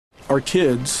Our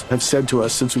kids have said to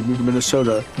us since we moved to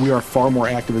Minnesota, we are far more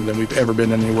active than we've ever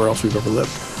been anywhere else we've ever lived.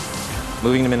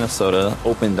 Moving to Minnesota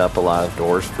opened up a lot of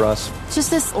doors for us.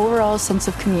 Just this overall sense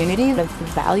of community, the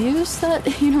values that,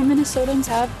 Minnesotans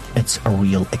have. It's a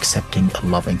real accepting,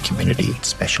 loving community,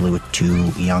 especially with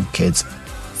 2 young kids.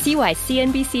 See why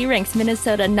CNBC ranks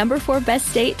Minnesota number 4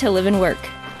 best state to live and work.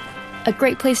 A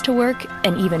great place to work,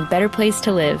 an even better place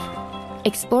to live.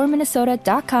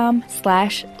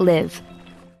 ExploreMinnesota.com/live.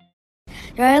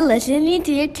 You're listening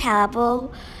to your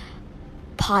Tablo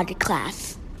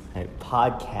podcast. A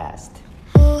podcast.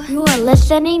 You are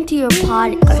listening to your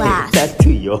podcast. That's to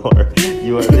you are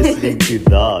listening to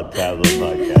the Tablo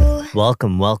podcast.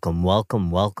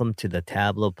 Welcome to the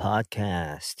Tablo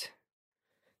podcast.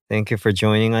 Thank you for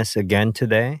joining us again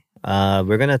today.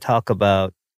 We're going to talk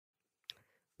about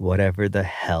whatever the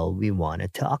hell we want to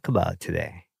talk about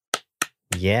today.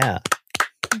 Yeah.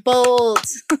 Bold.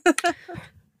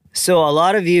 So a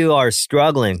lot of you are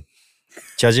struggling,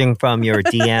 judging from your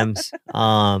DMs.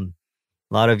 A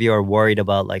lot of you are worried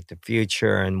about like the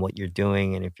future and what you're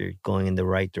doing and if you're going in the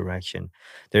right direction.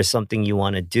 There's something you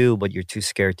want to do, but you're too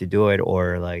scared to do it,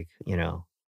 or like, you don't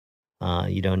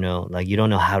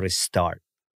know how to start.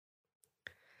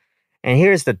 And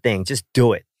here's the thing, just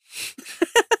do it.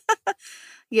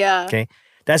 Yeah. Okay.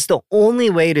 That's the only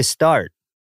way to start.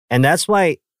 And that's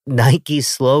why Nike's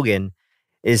slogan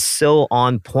is so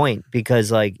on point,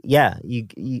 because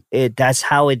that's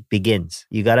how it begins.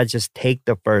 You got to just take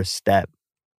the first step.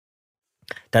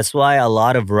 That's why a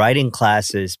lot of writing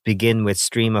classes begin with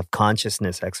stream of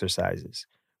consciousness exercises,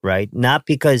 right? Not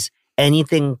because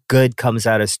anything good comes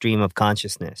out of stream of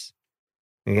consciousness.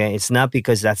 Okay, it's not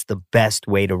because that's the best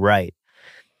way to write.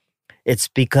 It's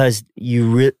because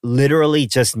you literally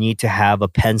just need to have a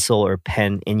pencil or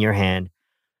pen in your hand,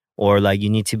 or like you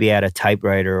need to be at a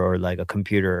typewriter or like a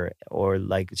computer, or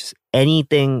like just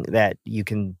anything that you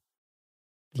can,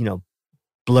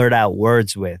 blurt out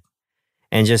words with,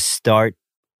 and just start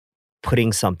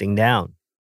putting something down.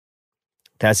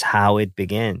 That's how it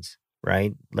begins,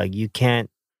 right? Like you can't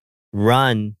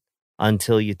run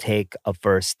until you take a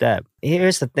first step.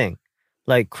 Here's the thing.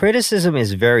 Like criticism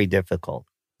is very difficult,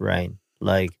 right?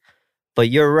 But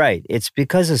you're right. It's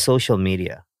because of social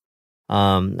media.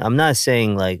 I'm not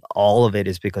saying like all of it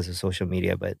is because of social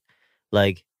media, but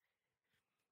like,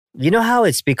 you know how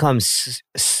it's become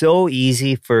so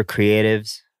easy for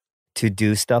creatives to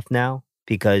do stuff now?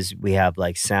 Because we have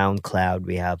like SoundCloud,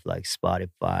 we have like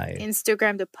Spotify,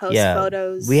 Instagram to post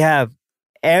photos. We have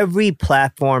every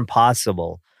platform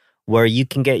possible where you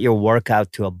can get your work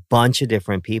out to a bunch of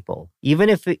different people. Even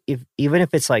if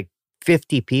it's like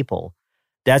 50 people,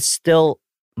 that's still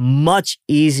much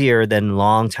easier than a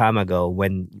long time ago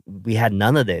when we had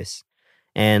none of this.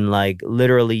 And like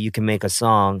literally you can make a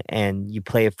song and you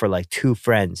play it for like 2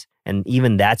 friends, and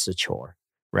even that's a chore,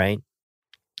 right?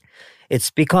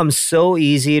 It's become so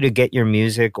easy to get your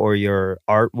music or your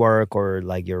artwork or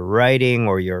like your writing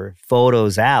or your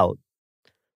photos out.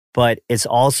 But it's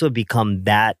also become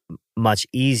that much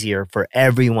easier for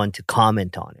everyone to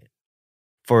comment on it,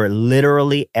 for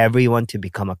literally everyone to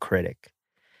become a critic.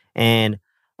 And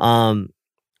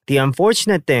the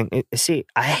unfortunate thing, see,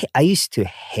 I used to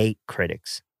hate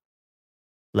critics,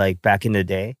 like back in the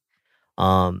day,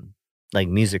 like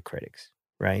music critics,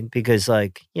 right? Because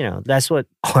like, that's what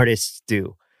artists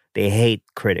do. They hate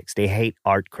critics. They hate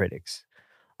art critics.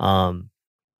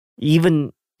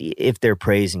 Even if they're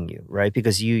praising you, right?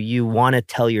 Because you want to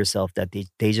tell yourself that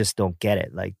they just don't get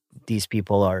it. Like these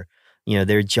people are,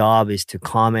 their job is to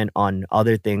comment on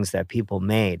other things that people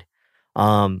made.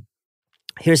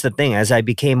 Here's the thing, as I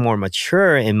became more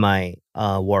mature in my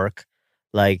work,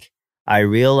 like I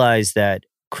realized that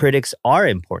critics are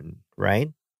important,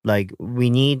 right? Like we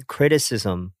need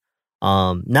criticism,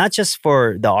 not just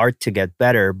for the art to get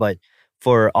better, but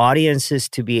for audiences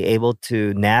to be able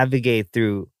to navigate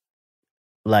through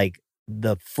like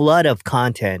the flood of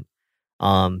content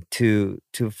to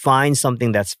find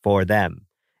something that's for them.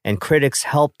 And critics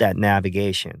help that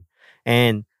navigation.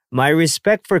 And my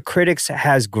respect for critics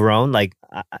has grown. Like,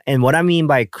 and what I mean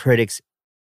by critics,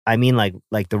 I mean like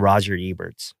the Roger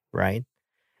Eberts, right?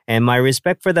 And my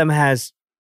respect for them has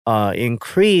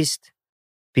increased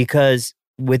because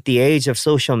with the age of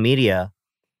social media,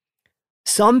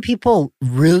 some people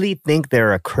really think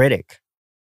they're a critic.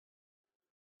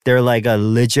 They're like a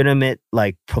legitimate,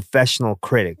 like professional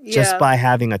critic just by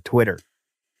having a Twitter,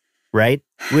 right?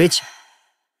 Which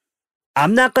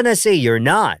I'm not going to say you're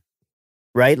not,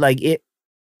 right? Like it,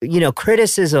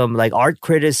 criticism, like art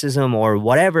criticism or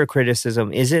whatever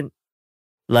criticism isn't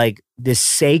like this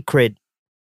sacred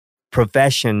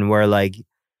profession where like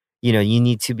you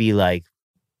need to be like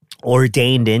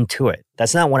ordained into it.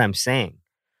 That's not what I'm saying.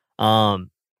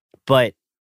 But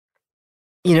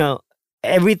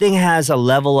everything has a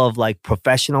level of like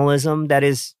professionalism that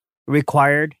is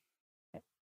required.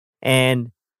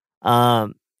 And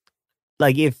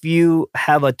like if you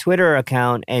have a Twitter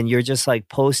account and you're just like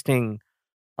posting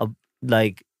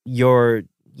like your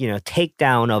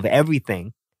takedown of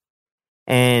everything,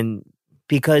 and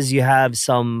because you have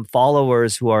some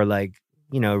followers who are like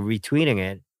retweeting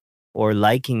it or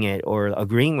liking it or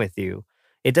agreeing with you,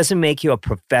 it doesn't make you a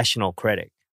professional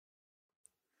critic.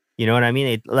 You know what I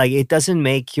mean? It doesn't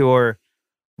make your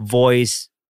voice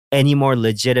any more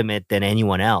legitimate than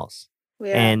anyone else.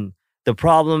 Yeah. And the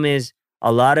problem is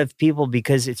a lot of people,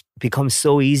 because it's become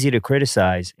so easy to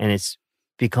criticize and it's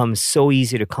become so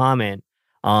easy to comment,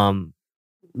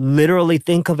 literally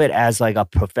think of it as like a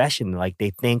profession. Like they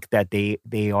think that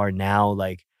they are now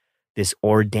like this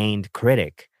ordained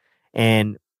critic,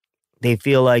 and they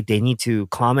feel like they need to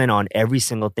comment on every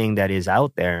single thing that is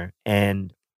out there.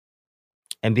 And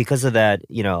because of that,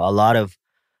 a lot of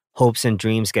hopes and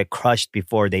dreams get crushed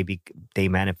before they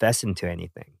manifest into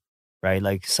anything, right?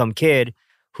 Like some kid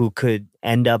who could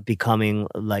end up becoming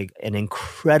like an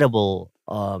incredible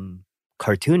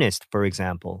cartoonist, for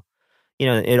example.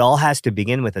 It all has to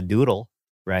begin with a doodle,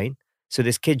 right? So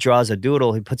this kid draws a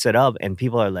doodle, he puts it up, and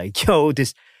people are like, yo,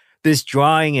 this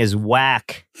drawing is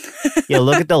whack.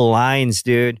 Look at the lines,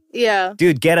 dude. Yeah.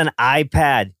 Dude, get an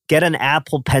iPad, get an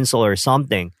Apple Pencil or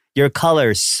something. Your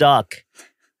colors suck,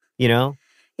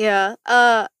 Yeah.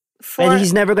 And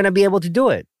he's never going to be able to do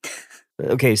it.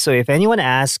 Okay, so if anyone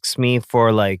asks me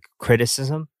for like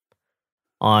criticism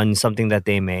on something that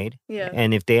they made,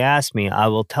 and if they ask me, I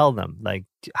will tell them like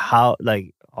how,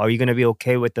 like, are you going to be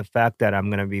okay with the fact that I'm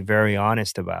going to be very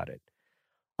honest about it?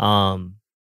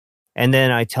 And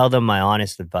then I tell them my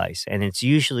honest advice, and it's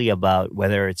usually about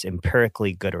whether it's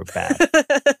empirically good or bad,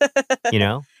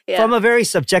 from a very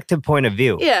subjective point of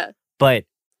view. Yeah. But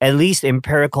at least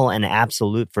empirical and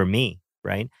absolute for me,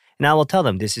 right? And I will tell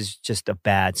them this is just a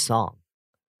bad song,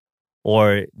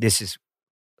 or this is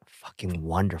fucking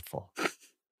wonderful,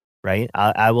 right?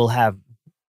 I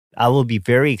will be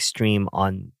very extreme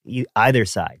on either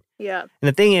side. Yeah. And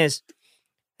the thing is,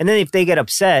 and then if they get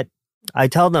upset, I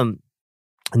tell them,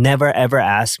 never ever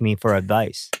ask me for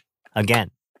advice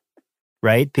again,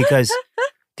 right? Because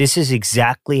this is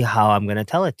exactly how I'm going to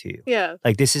tell it to you. Yeah.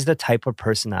 Like, this is the type of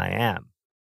person I am.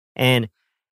 And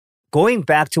going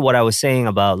back to what I was saying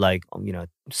about like,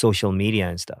 social media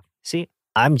and stuff. See,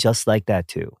 I'm just like that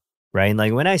too, right?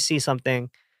 Like when I see something,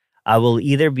 I will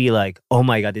either be like, oh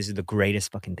my God, this is the greatest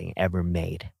fucking thing ever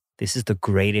made. This is the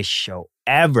greatest show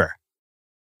ever.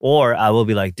 Or I will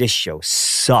be like, this show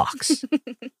sucks.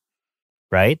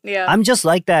 Right? Yeah. I'm just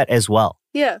like that as well.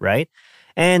 Yeah. Right?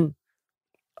 And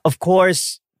of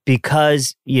course,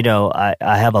 because, I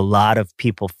have a lot of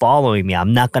people following me,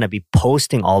 I'm not going to be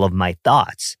posting all of my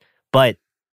thoughts. But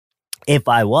if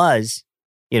I was,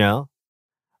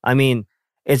 I'm saying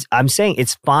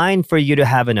it's fine for you to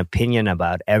have an opinion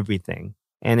about everything.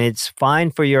 And it's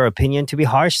fine for your opinion to be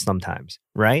harsh sometimes,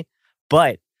 right?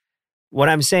 But what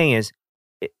I'm saying is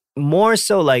more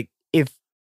so like if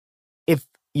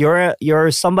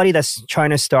you're somebody that's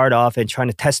trying to start off and trying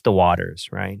to test the waters,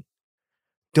 right?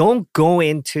 Don't go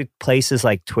into places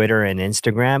like Twitter and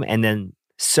Instagram and then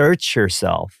search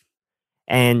yourself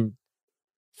and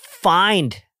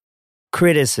find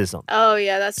criticism. Oh,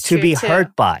 yeah, that's to true be too.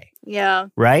 hurt by. Yeah.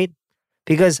 Right?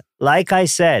 Because like I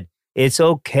said, it's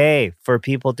okay for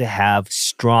people to have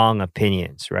strong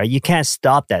opinions, right? You can't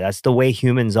stop that. That's the way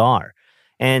humans are.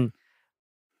 And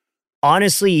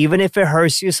honestly, even if it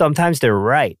hurts you, sometimes they're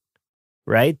right?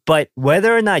 But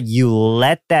whether or not you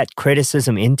let that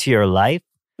criticism into your life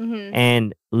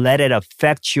and let it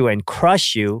affect you and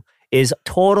crush you is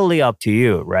totally up to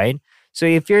you, right? So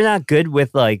if you're not good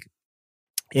with like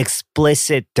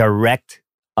explicit, direct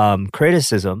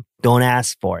criticism, don't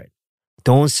ask for it.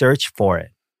 Don't search for it,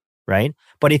 right?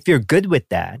 But if you're good with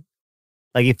that,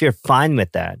 like if you're fine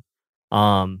with that,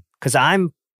 because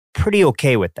I'm pretty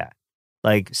okay with that.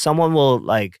 Like someone will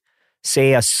like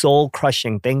say a soul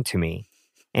crushing thing to me,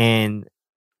 and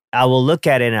I will look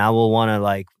at it and I will want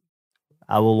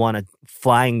to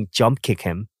flying jump kick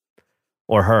him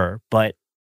or her. But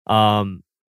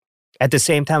at the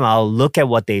same time, I'll look at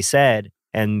what they said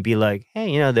and be like,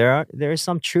 hey, there is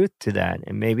some truth to that,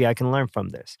 and maybe I can learn from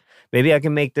this. Maybe I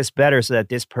can make this better so that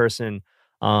this person,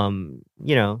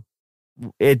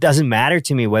 it doesn't matter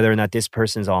to me whether or not this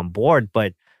person's on board,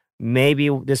 but maybe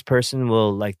this person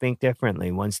will like think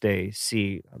differently once they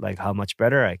see like how much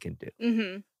better I can do.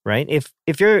 Mm-hmm. Right?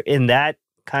 If you're in that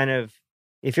kind of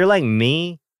if you're like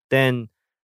me, then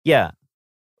yeah,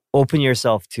 open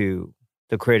yourself to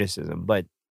the criticism, but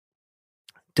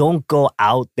don't go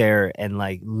out there and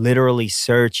like literally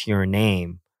search your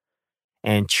name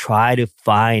and try to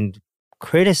find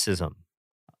criticism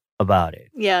about it.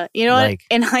 Yeah. You know Like-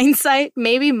 what? In hindsight,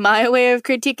 maybe my way of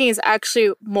critiquing is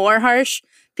actually more harsh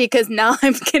because now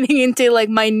I'm getting into like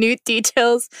minute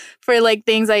details for like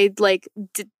things I like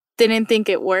didn't think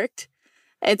it worked.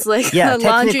 It's like Yeah, a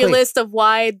laundry technically- list of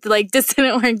why like this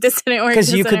didn't work, this didn't work. Because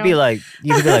this you could didn't be work.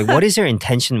 like, what is your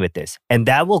intention with this? And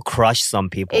that will crush some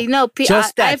people. No,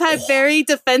 Just that- I've had very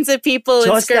defensive people in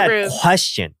Just skirt that room.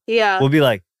 question Yeah. will be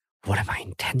like, what am I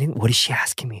intending? What is she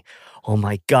asking me? Oh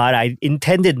my God, I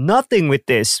intended nothing with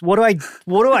this. What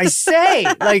do I say?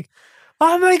 Like,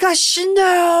 oh my gosh, she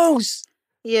knows.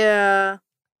 Yeah.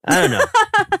 I don't know.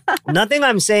 Nothing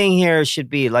I'm saying here should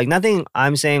be like, nothing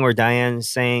I'm saying or Diane's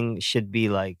saying should be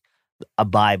like a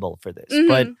Bible for this.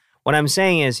 But Mhm. what I'm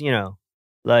saying is, you know,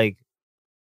 like,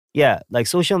 yeah, like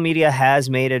social media has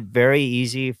made it very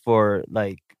easy for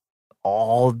like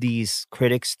all these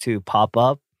critics to pop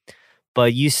up,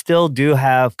 but you still do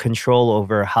have control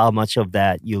over how much of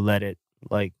that you let it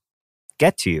like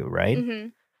get to you, right?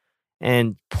 Mhm.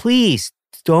 And please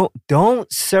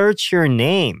don't search your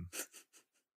name.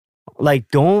 Like,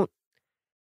 don't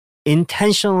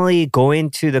intentionally go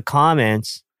into the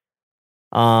comments.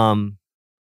 You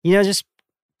know, just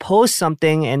post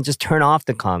something and just turn off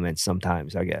the comments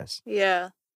sometimes, I guess. Yeah.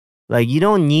 Like, you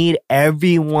don't need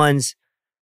everyone's.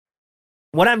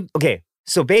 Okay,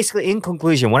 so basically, in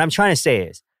conclusion, what I'm trying to say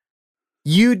is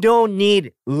you don't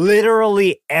need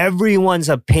literally everyone's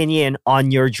opinion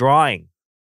on your drawing.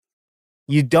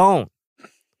 You don't.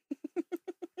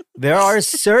 There are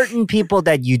certain people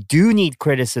that you do need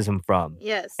criticism from.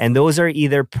 Yes. And those are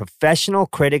either professional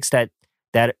critics that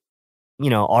you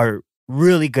know are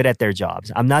really good at their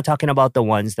jobs. I'm not talking about the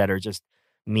ones that are just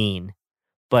mean,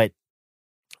 but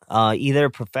either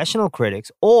professional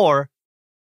critics or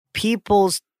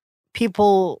people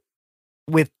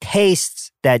with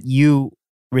tastes that you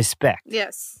respect.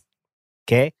 Yes.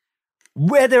 Okay,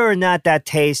 whether or not that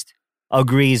taste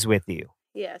agrees with you.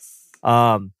 Yes.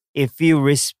 If you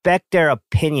respect their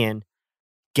opinion,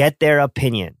 get their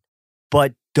opinion,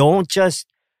 but don't just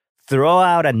throw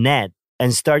out a net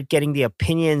and start getting the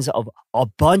opinions of a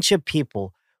bunch of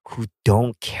people who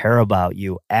don't care about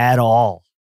you at all.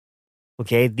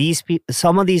 Okay,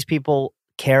 some of these people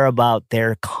care about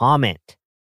their comment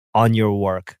on your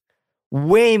work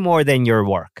way more than your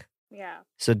work. Yeah.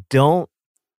 So don't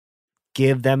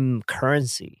give them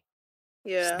currency.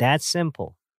 Yeah. It's that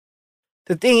simple.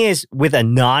 The thing is, with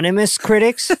anonymous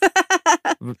critics,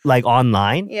 like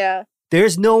online, Yeah.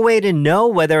 there's no way to know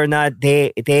whether or not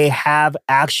they have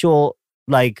actual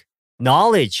like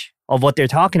knowledge of what they're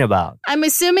talking about. I'm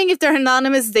assuming if they're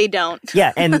anonymous, they don't.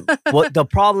 Yeah, and what the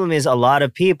problem is, a lot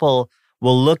of people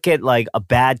will look at like a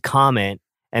bad comment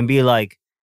and be like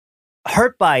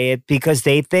hurt by it because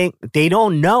they think they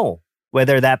don't know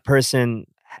whether that person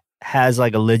has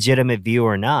like a legitimate view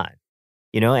or not.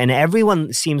 You know, and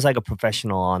everyone seems like a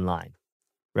professional online,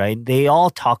 right? They all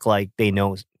talk like they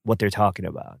know what they're talking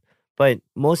about. But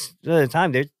most of the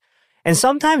time,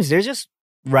 sometimes they're just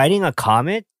writing a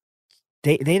comment,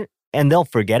 and they'll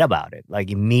forget about it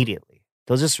like immediately.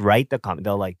 They'll just write the comment.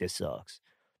 They'll like, this sucks.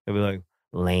 They'll be like,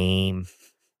 lame,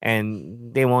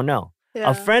 and they won't know. Yeah.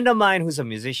 A friend of mine who's a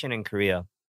musician in Korea,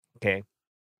 okay,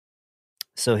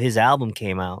 so his album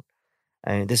came out,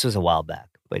 and this was a while back.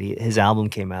 But his album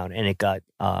came out and it got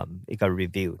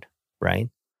reviewed, right,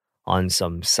 on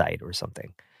some site or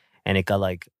something, and it got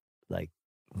like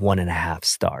 1.5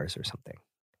 stars or something.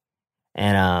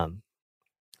 And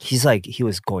he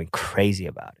was going crazy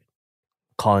about it,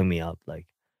 calling me up like,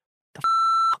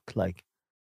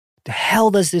 the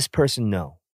hell does this person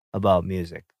know about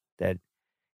music that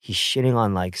he's shitting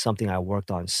on like something I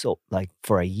worked on so like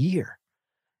for a year.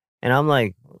 And I'm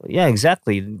like, yeah,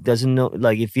 exactly. Doesn't know,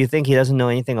 like, if you think he doesn't know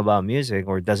anything about music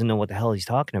or doesn't know what the hell he's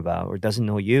talking about or doesn't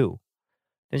know you,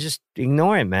 then just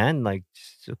ignore it, man. Like,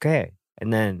 it's okay.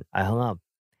 And then I hung up,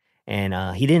 and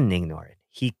he didn't ignore it.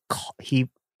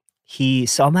 He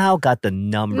somehow got the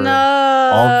number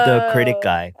of the critic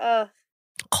guy,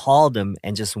 called him,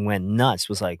 and just went nuts.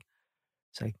 It's like,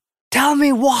 tell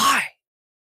me why.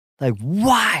 Like,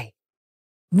 why?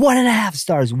 1.5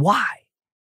 stars. Why?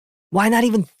 Why not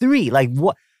even 3? Like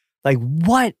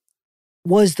what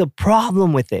was the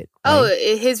problem with it? Oh,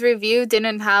 right? his review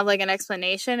didn't have like an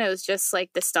explanation. It was just like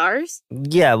the stars.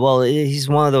 Yeah, well, he's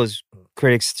one of those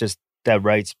critics just that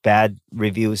writes bad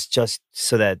reviews just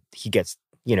so that he gets,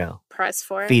 Press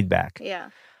for it. feedback.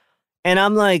 Yeah. And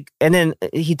I'm like, and then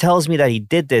he tells me that he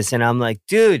did this. And I'm like,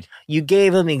 dude, you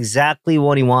gave him exactly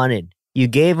what he wanted. You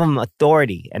gave him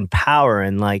authority and power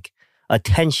and like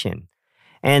attention.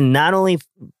 And not only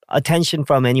attention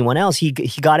from anyone else, he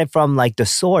got it from like the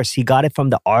source. He got it from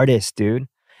the artist, dude.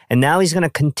 And now he's going to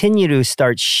continue to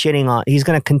start shitting on, he's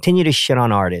going to continue to shit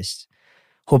on artists,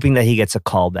 hoping that he gets a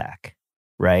call back,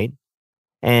 right?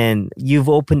 And you've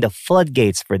opened the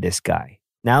floodgates for this guy.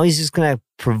 Now he's just going to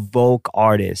provoke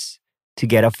artists to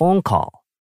get a phone call.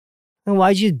 And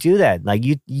why'd you do that? Like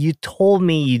you told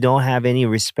me you don't have any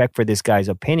respect for this guy's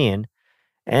opinion,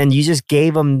 and you just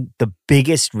gave him the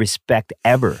biggest respect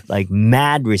ever, like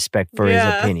mad respect for his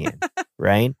opinion,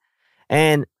 right?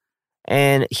 And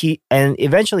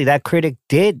eventually that critic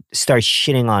did start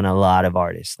shitting on a lot of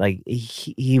artists. Like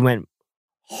he went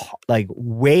like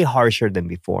way harsher than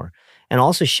before, and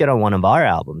also shit on one of our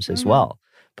albums as well.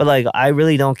 But like I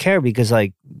really don't care, because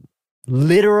like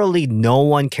literally no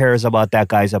one cares about that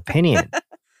guy's opinion,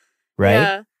 right?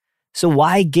 Yeah. So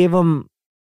why give him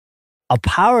a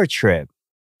power trip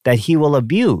that he will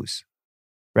abuse,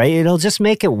 right? It'll just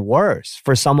make it worse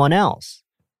for someone else,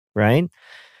 right?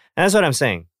 That's what I'm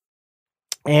saying.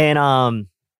 And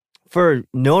for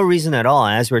no reason at all,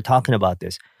 as we're talking about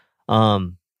this,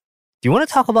 do you want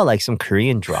to talk about like some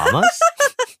Korean dramas?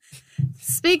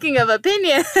 Speaking of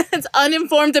opinions,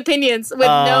 uninformed opinions with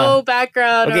no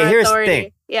background or here's the authority.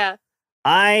 thing. Yeah.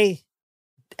 I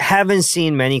haven't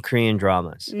seen many Korean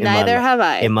dramas. Neither have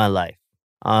I. In my life.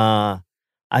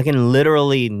 I can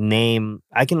literally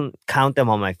I can count them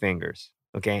on my fingers.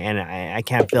 Okay. And I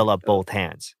can't fill up both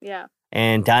hands. Yeah.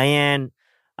 And Diane,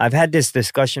 I've had this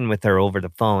discussion with her over the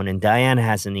phone, and Diane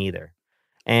hasn't either.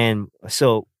 And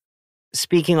so,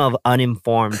 speaking of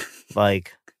uninformed,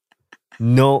 like,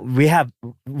 no,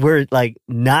 we're like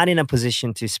not in a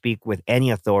position to speak with any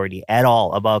authority at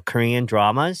all about Korean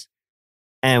dramas.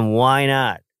 And why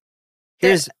not?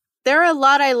 There are a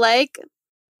lot I like,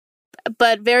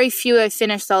 but very few I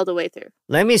finished all the way through.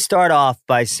 Let me start off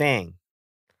by saying,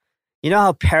 you know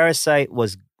how Parasite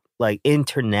was like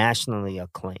internationally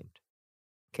acclaimed,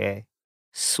 okay?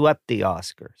 Swept the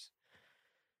Oscars.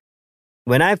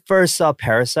 When I first saw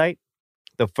Parasite,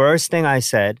 the first thing I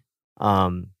said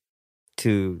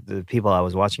to the people I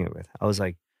was watching it with, I was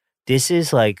like, this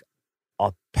is like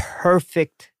a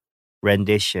perfect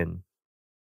rendition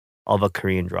of a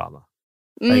Korean drama.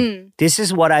 Like, this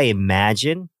is what I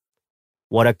imagine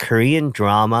what a Korean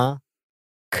drama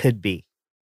could be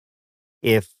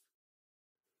if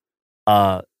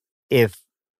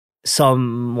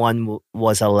someone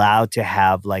was allowed to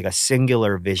have like a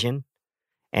singular vision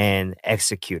and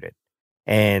execute it,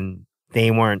 and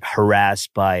they weren't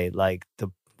harassed by like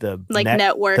the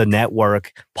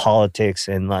network politics,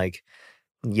 and like,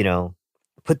 you know,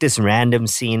 put this random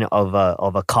scene of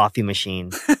a coffee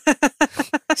machine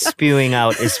spewing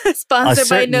out sponsored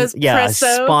by Nespresso.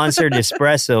 a sponsored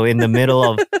espresso in the middle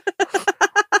of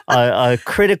a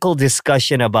critical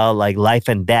discussion about like life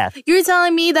and death. You're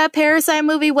telling me that Parasite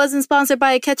movie wasn't sponsored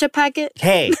by a ketchup packet?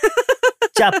 Hey,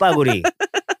 chapaguri.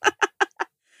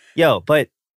 Yo, but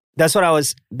that's what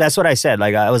I said.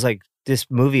 Like, I was like, this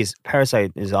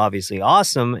Parasite is obviously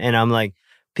awesome. And I'm like,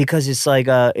 because it's like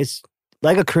a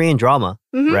Korean drama,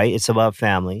 right? It's about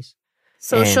families.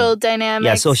 Social dynamics.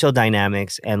 Yeah, social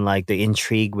dynamics and like the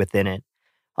intrigue within it.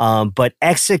 But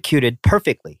executed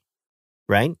perfectly,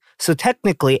 right? So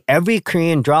technically, every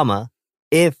Korean drama,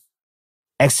 if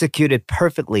executed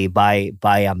perfectly by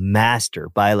a master,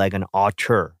 by like an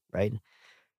auteur, right,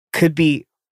 could be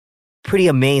pretty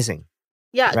amazing.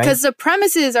 Yeah, because the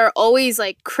premises are always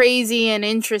like crazy and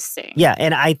interesting. Yeah,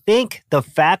 and I think the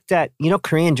fact that, you know,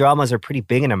 Korean dramas are pretty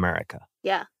big in America.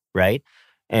 Yeah. Right?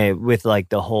 And with like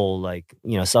the whole like,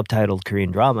 you know, subtitled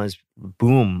Korean dramas,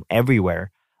 boom,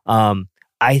 everywhere.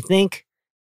 I think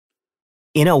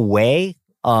in a way,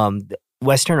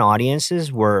 Western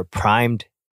audiences were primed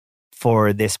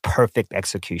for this perfect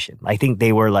execution. I think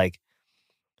they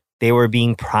were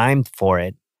being primed for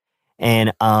it.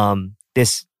 And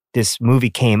this movie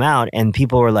came out and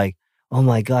people were like, oh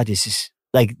my God, this is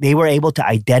like, they were able to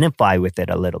identify with it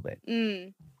a little bit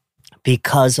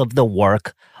because of the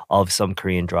work of some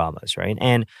Korean dramas, right?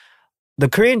 And the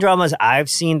Korean dramas I've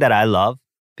seen that I love,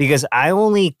 because I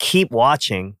only keep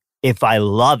watching if I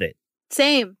love it.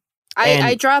 Same.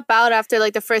 I drop out after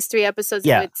like the first 3 episodes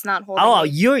if it's not holding. Oh,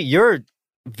 you're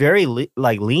very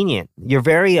lenient. You're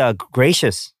very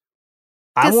gracious.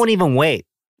 I won't even wait.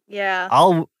 Yeah.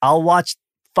 I'll watch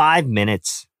 5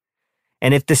 minutes.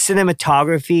 And if the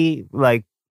cinematography like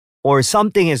or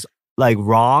something is like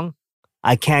wrong,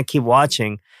 I can't keep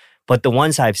watching. But the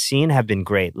ones I've seen have been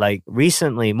great. Like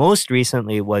most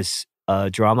recently was a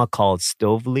drama called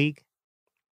Stove League.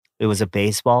 It was a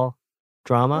baseball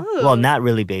drama. Ooh. Well, not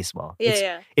really baseball.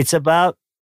 Yeah. It's about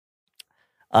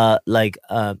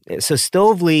so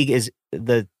Stove League is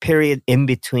the period in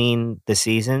between the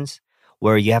seasons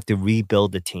where you have to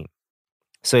rebuild the team.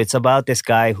 So it's about this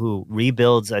guy who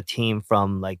rebuilds a team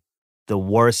from like the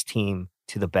worst team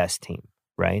to the best team,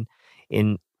 right?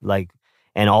 And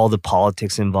all the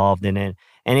politics involved in it.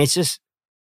 And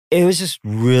it was just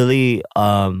really,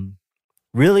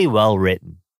 really well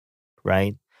written,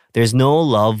 right? There's no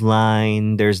love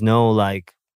line. There's no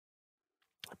like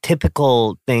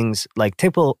typical things, like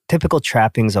typical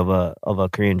trappings of a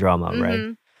Korean drama,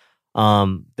 right?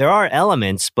 There are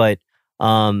elements, but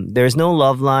there's no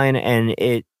love line, and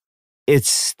it's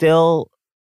still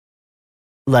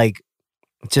like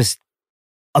just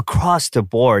across the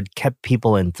board kept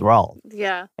people enthralled.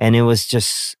 Yeah. And it was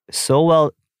just so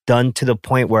well done to the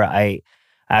point where I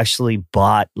actually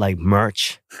bought like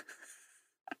merch.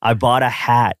 I bought a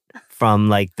hat from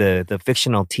like the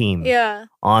fictional team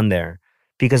on there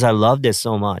because I loved it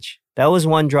so much. That was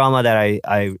one drama that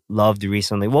I loved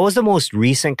recently. What was the most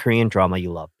recent Korean drama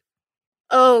you loved?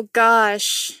 Oh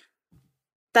gosh.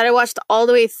 That I watched all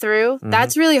the way through.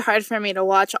 That's really hard for me to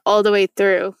watch all the way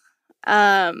through.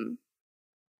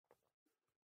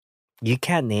 You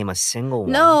can't name a single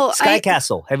one. No, Sky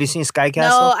Castle. Have you seen Sky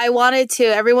Castle? No, I wanted to.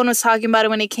 Everyone was talking about it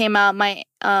when it came out. My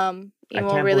I emo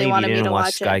can't really believe wanted you me didn't to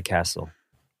watch Sky it. Castle.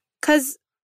 Cause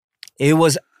It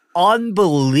was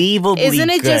unbelievably isn't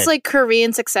it good. just like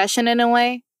Korean Succession in a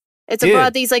way? It's Dude.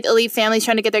 about these like elite families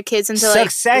trying to get their kids into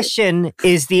Succession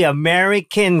is the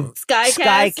American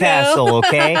Sky Castle,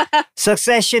 okay?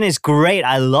 Succession is great.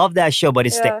 I love that show, but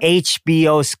it's the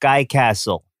HBO Sky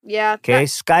Castle. Yeah. Okay,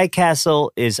 Sky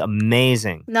Castle is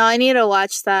amazing. No, I need to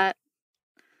watch that.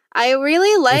 I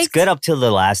really liked. It's good up till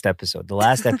the last episode. The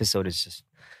last episode is just.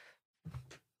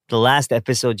 The last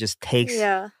episode just takes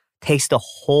the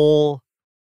whole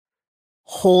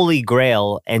holy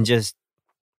grail and just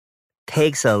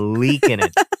takes a leak in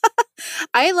it.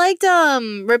 I liked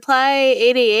Reply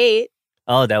 88.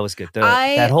 Oh, that was good.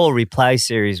 That whole Reply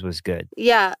series was good.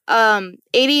 Yeah.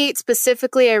 88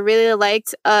 specifically, I really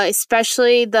liked,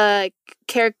 especially the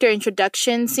character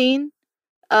introduction scene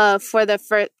for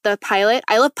the pilot.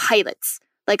 I love pilots.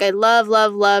 Like, I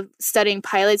love studying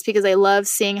pilots because I love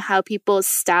seeing how people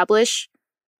establish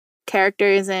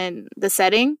characters in the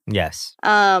setting. Yes.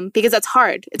 Because that's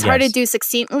hard. It's hard to Yes. do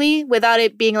succinctly without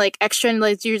it being like extra and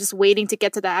like you're just waiting to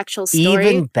get to the actual story.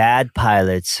 Even bad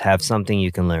pilots have something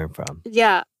you can learn from.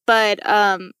 Yeah, but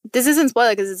this isn't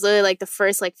spoiler because it's literally like the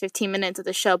first like 15 minutes of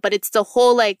the show. But it's the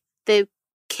whole like the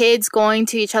kids going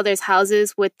to each other's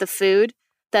houses with the food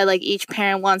that like each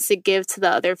parent wants to give to the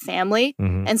other family.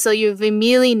 Mhm. And so you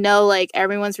immediately know like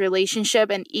everyone's relationship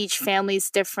and each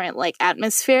family's different like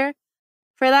atmosphere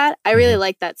for that. I really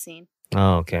like that scene.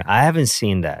 Oh, okay. I haven't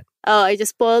seen that. Oh, I just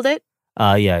spoiled it?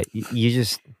 Yeah.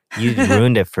 You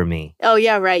ruined it for me. Oh,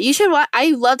 yeah, right. You should watch.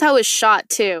 I loved how it was shot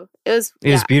too. It was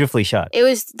beautifully shot. It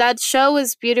was that show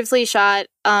was beautifully shot.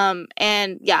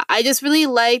 And yeah, I just really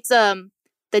liked the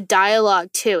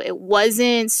dialogue too. It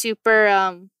wasn't super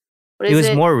It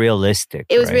was more realistic.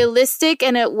 It was right? realistic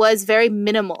and it was very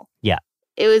minimal. Yeah.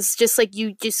 It was just like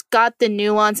you just got the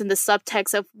nuance and the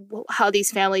subtext of how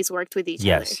these families worked with each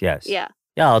other. Yes. Yeah.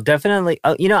 Yeah, I'll definitely.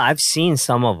 I've seen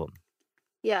some of them.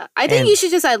 Yeah. I think you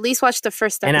should just at least watch the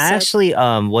first episode. And I actually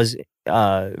was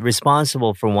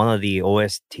responsible for one of the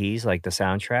OSTs, like the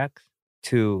soundtrack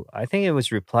to, I think it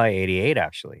was Reply 88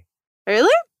 actually.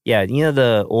 Really? Yeah,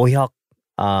 the 오혁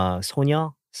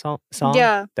소녀 song?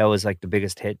 Yeah. That was like the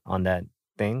biggest hit on that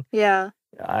thing. Yeah.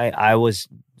 I was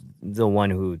the one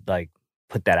who like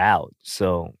put that out.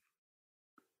 So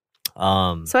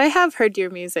So I have heard your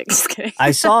music. Just kidding.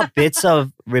 I saw bits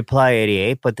of Reply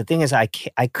 88, but the thing is I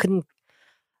couldn't,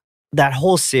 that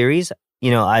whole series,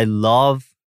 I love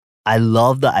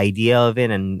the idea of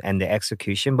it and the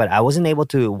execution, but I wasn't able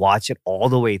to watch it all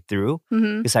the way through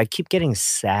because I keep getting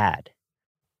sad.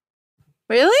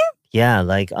 Really? Yeah,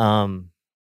 like because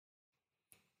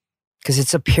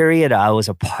it's a period I was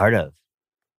a part of.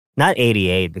 Not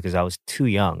 88 because I was too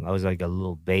young. I was like a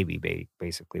little baby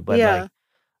basically, but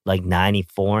like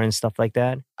 94 and stuff like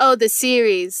that. Oh, the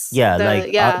series. Yeah,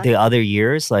 the other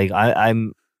years, like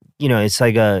I'm, it's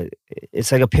like a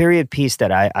period piece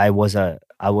that I was a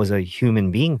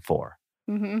human being for.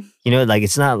 Mm-hmm. Like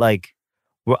it's not like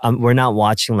we're not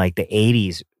watching like the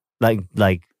 80s,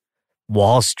 like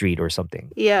Wall Street or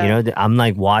something. Yeah. I'm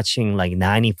like watching like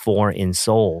 94 in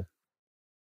Seoul,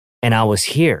 and I was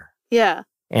here. Yeah.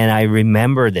 And I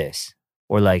remember this,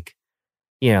 or like,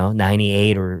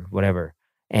 98 or whatever.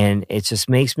 And it just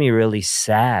makes me really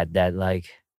sad that like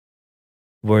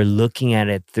we're looking at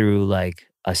it through like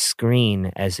a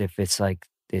screen as if it's like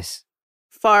this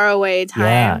Far away time.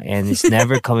 yeah, and it's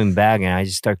never coming back, and I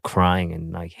just start crying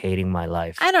and like hating my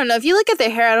life. I don't know. If you look at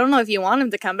their hair, I don't know if you want him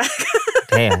to come back.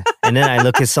 Yeah. And then I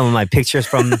look at some of my pictures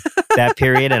from that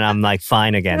period and I'm like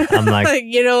fine again. I'm like Like,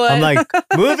 you know what? I'm like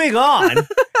moving on.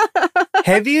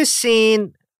 Have you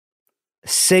seen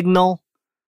Signal?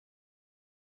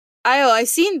 I've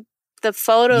seen the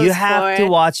photos. You have to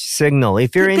watch Signal.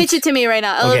 If you're in pitch it to me right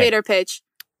now. Okay. Elevator pitch.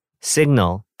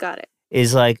 Signal Got it.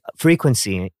 is like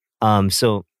frequency.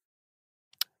 So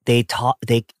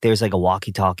there's like a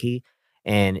walkie-talkie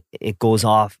and it goes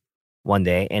off one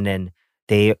day and then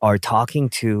they are talking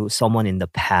to someone in the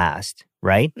past,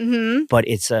 right? Mm-hmm. But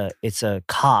it's a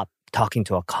cop talking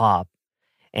to a cop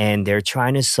and they're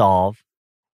trying to solve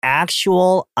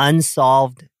actual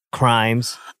unsolved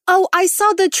crimes Oh, I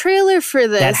saw the trailer for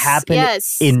this. that happen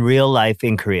Yes. in real life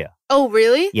in Korea. Oh,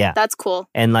 really? Yeah. That's cool.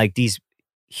 And like these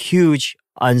huge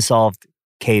unsolved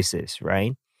cases,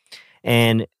 right?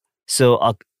 And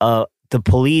so the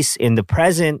police in the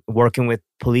present working with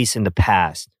police in the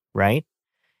past, right?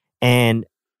 And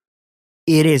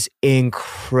it is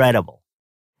incredible.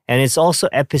 And it's also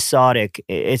episodic.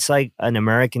 It's like an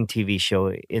American TV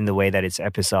show in the way that it's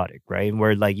episodic, right?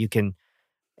 Where like you can,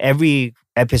 every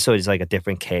episode is like a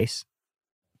different case.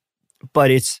 But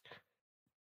it's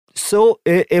so,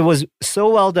 it was so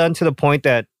well done to the point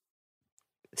that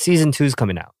season 2 is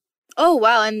coming out. Oh,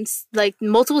 wow. And like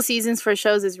multiple seasons for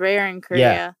shows is rare in Korea.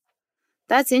 Yeah.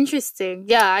 That's interesting.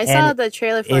 Yeah, I saw And the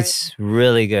trailer for it. It's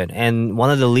really good. And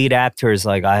one of the lead actors,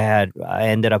 like I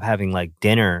ended up having like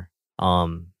dinner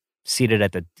seated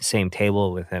at the same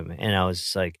table with him. And I was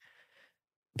just like,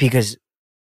 because,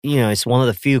 you know, it's one of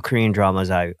the few Korean dramas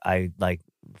I like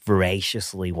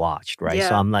voraciously watched, right? Yeah.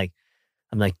 So I'm like,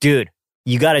 dude,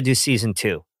 you got to do season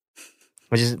 2.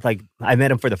 Which is like, I met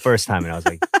him for the first time and I was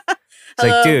like, it's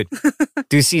like, dude,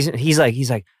 do season. He's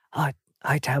like, oh,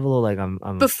 I Tablo, like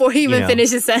I'm Before he even know,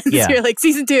 finishes his sentence, yeah. you're like,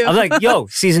 season 2. I'm like, yo,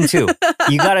 season 2.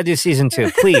 You gotta do season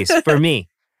 2, please, for me.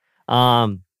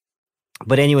 But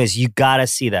anyways, you gotta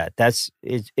see that.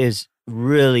 It is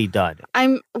really done.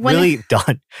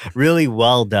 Really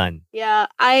well done. Yeah,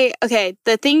 okay.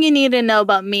 The thing you need to know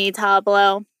about me,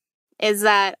 Tablo, is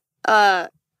that a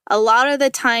lot of the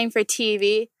time for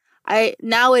TV,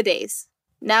 nowadays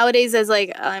as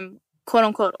like I'm quote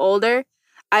unquote older,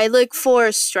 I look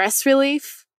for stress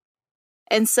relief.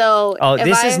 And so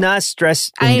this is not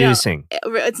stress inducing.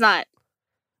 It's not.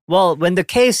 Well, when the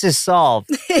case is solved,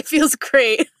 It feels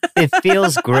great. it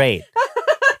feels great.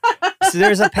 So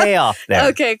there's a payoff there.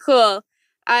 Okay, cool.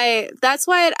 That's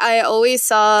why I always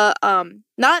saw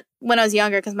not when I was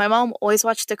younger, because my mom always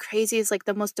watched the craziest, like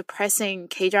the most depressing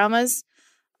K-dramas.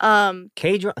 Some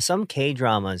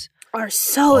K-dramas Are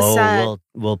so sad.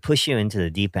 will push you into the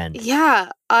deep end. Yeah,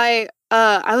 I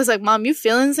was like, Mom, you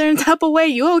feeling a certain type of way?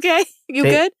 You okay? You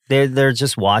good? They're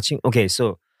just watching. Okay,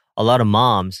 so a lot of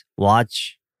moms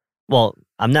watch. Well,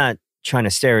 I'm not trying to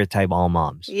stereotype all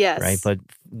moms. Yes. Right, but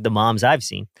the moms I've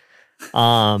seen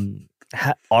are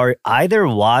either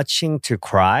watching to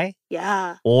cry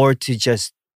Yeah. or to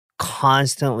just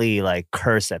constantly like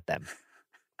curse at them,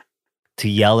 to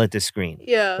yell at the screen.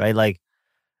 Yeah. Right, like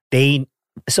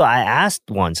So I asked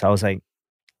once. I was like,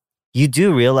 you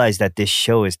do realize that this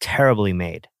show is terribly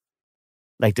made.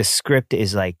 Like the script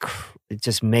is like,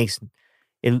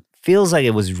 it feels like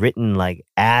it was written like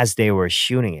as they were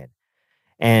shooting it.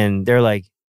 And they're like,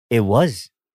 it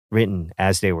was written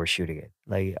as they were shooting it.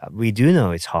 Like we do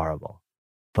know it's horrible,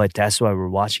 but that's why we're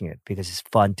watching it, because it's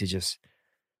fun to just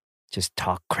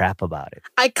talk crap about it.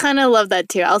 I kind of love that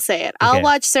too. I'll say it. I'll Okay.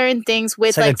 watch certain things with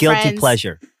It's like a guilty friends.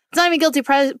 pleasure. It's not even guilty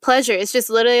pleasure. It's just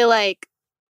literally like,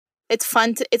 it's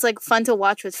fun to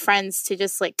watch with friends to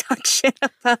just like talk shit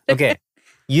about it. Okay.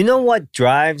 You know what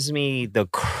drives me the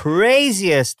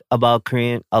craziest about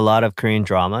a lot of Korean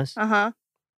dramas? Uh-huh.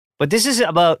 But this is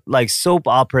about like soap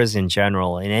operas in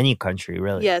general in any country,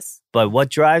 really. Yes. But what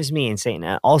drives me insane,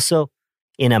 and also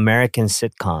in American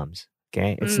sitcoms,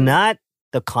 okay? It's not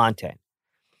the content.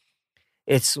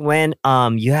 It's when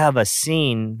you have a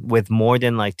scene with more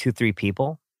than like 2-3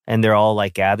 people and they're all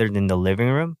like gathered in the living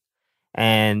room.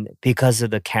 And because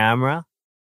of the camera,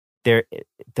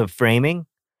 the framing,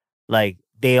 like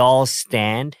they all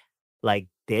stand like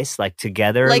this, like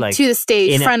together, Like to the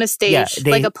stage, front of stage,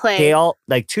 like a play. They all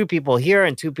like 2 people here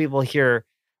and 2 people here,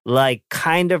 like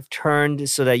kind of turned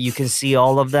so that you can see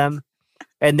all of them,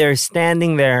 and they're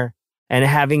standing there and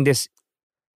having this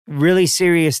really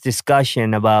serious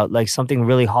discussion about like something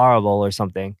really horrible or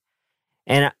something,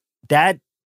 and that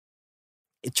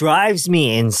it drives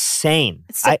me insane.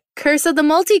 It's the curse of the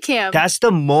multicam. That's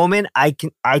the moment I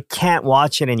can't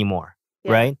watch it anymore,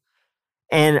 Yeah. right?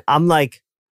 And I'm like,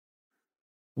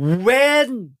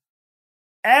 when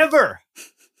ever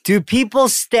do people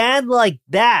stand like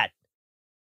that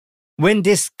when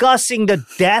discussing the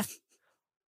death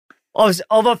of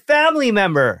a family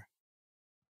member?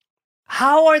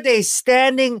 How are they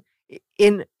standing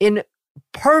in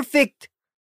perfect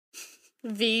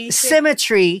V shape.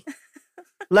 symmetry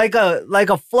like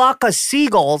a flock of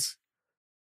seagulls?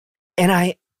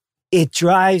 And it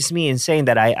drives me insane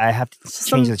that I have to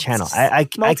change the channel. I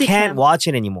can't multicam. watch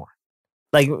it anymore.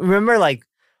 Like, remember, like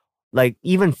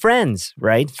even Friends,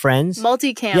 right? Friends.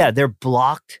 Multicam. Yeah, they're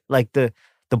blocked. Like the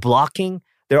blocking,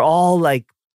 they're all like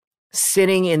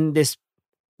sitting in this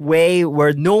way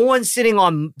where no one's sitting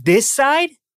on this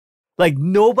side. Like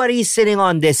nobody's sitting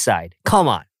on this side. Come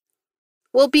on.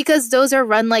 Well, because those are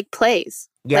run like plays,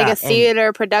 Yeah, like a and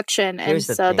theater production, and here's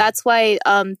the so thing. that's why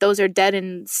those are dead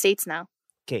in states now.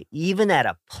 Okay, even at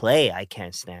a play, I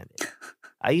can't stand it.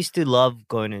 I used to love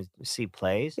going to see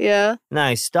plays. Yeah. And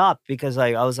I stopped because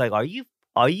like I was like, are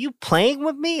you playing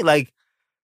with me? Like,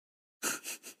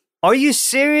 are you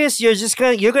serious?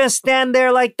 You're gonna stand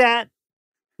there like that,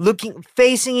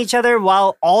 facing each other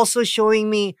while also showing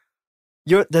me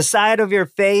the side of your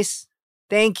face?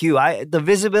 Thank you. The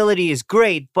visibility is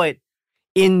great, but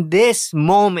in this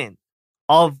moment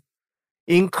of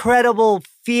incredible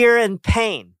fear and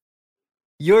pain,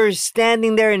 you're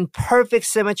standing there in perfect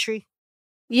symmetry.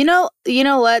 You know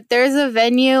what? There's a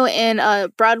venue in a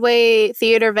Broadway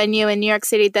theater venue in New York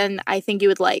City that I think you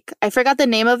would like. I forgot the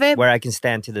name of it. Where I can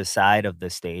stand to the side of the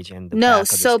stage and the No, back of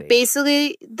the so stage.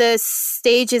 basically the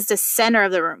stage is the center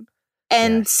of the room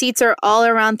and Yes. seats are all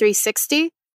around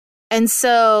 360. And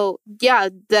so, yeah,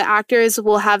 the actors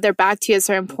will have their back to you at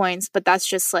certain points, but that's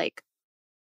just like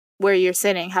where you're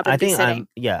sitting, happen I to be think sitting.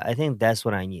 I think that's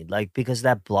what I need. Like, because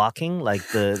that blocking, like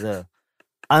the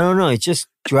I don't know, it just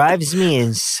drives me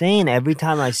insane every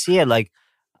time I see it. Like,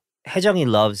 Hae-jung이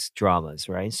loves dramas,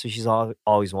 right? So she's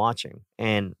always watching.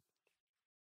 And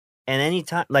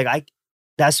anytime, like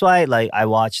that's why like I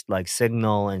watched like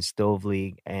Signal and Stove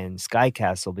League and Sky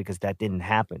Castle, because that didn't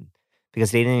happen.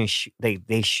 Because they didn't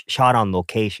they shot on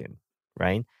location,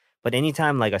 right? But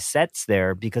anytime like a set's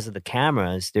there, because of the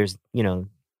cameras, there's,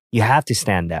 you have to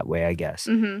stand that way, I guess.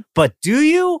 Mm-hmm. But do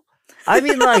you? I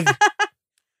mean, like,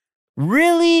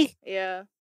 really? Yeah.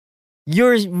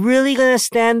 You're really gonna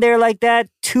stand there like that,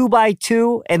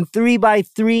 2x2 and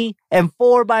 3x3 and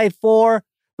 4x4,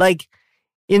 like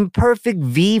in perfect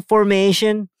V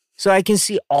formation, so I can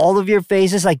see all of your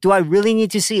faces? Like, do I really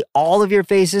need to see all of your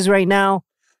faces right now?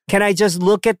 Can I just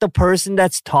look at the person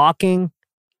that's talking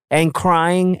and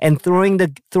crying and throwing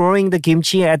the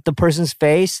kimchi at the person's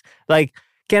face? Like,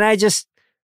 can I just,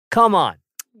 come on?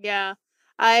 Yeah.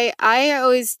 I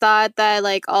always thought that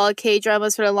like all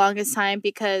K-dramas for the longest time,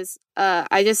 because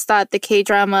I just thought the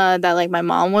K-drama that like my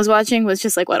mom was watching was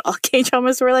just like what all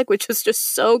K-dramas were like, which was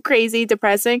just so crazy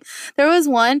depressing. There was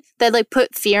one that like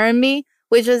put fear in me,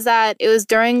 which was that it was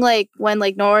during like when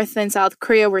like North and South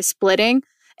Korea were splitting,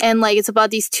 and like it's about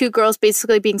these two girls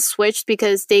basically being switched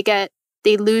because they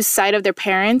lose sight of their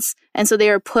parents, and so they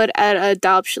are put at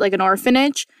adoption, like an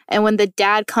orphanage. And when the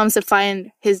dad comes to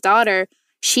find his daughter,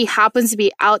 she happens to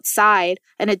be outside,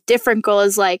 and a different girl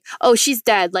is like, "Oh, she's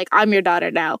dead. Like, I'm your daughter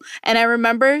now." And I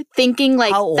remember thinking,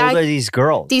 like, how old are these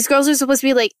girls? These girls are supposed to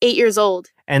be like 8 years old,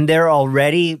 and they're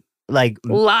already like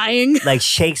lying, like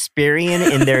Shakespearean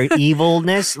in their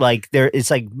evilness. Like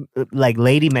it's like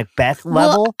Lady Macbeth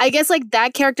level. Well, I guess like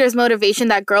that character's motivation,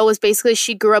 that girl, was basically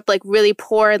she grew up like really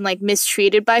poor and like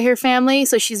mistreated by her family,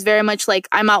 so she's very much like,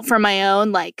 I'm out for my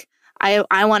own. Like,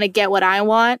 I want to get what I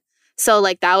want. So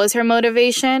like that was her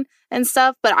motivation and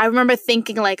stuff. But I remember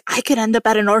thinking like, I could end up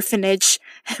at an orphanage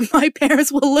and my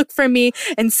parents will look for me,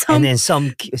 and then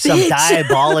some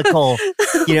diabolical,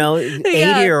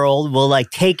 80-year-old will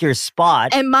like take your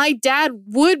spot. And my dad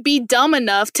would be dumb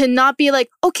enough to not be like,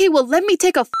 okay, well, let me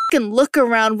take a fucking look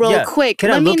around real quick.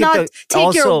 Let me not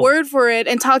take your word for it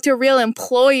and talk to a real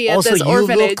employee at this orphanage.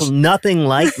 Also, you look nothing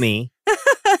like me.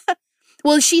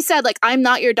 Well, she said, like, I'm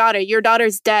not your daughter. Your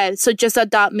daughter's dead, so just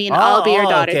adopt me and I'll be your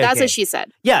daughter. That's what she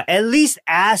said. Yeah, at least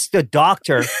ask the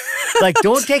doctor. Like,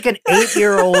 don't take an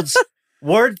 8-year-old's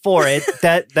word for it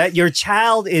that your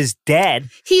child is dead.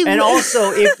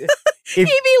 Also, if he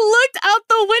looked out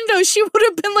the window, she would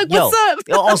have been like, what's up?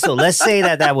 Also, let's say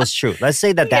that was true. Let's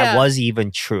say that was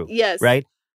even true. Yes. Right?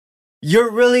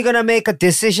 You're really going to make a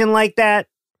decision like that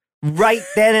right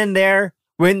then and there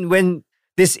when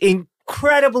this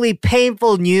incredibly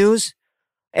painful news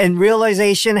and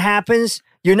realization happens?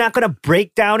 You're not gonna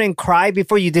break down and cry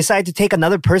before you decide to take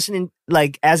another person in,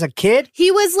 like, as a kid?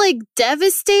 He was like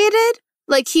devastated.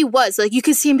 Like he was. Like you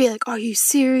could see him be like, "Are you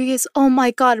serious? Oh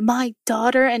my god, my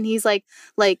daughter!" And he's like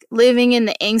living in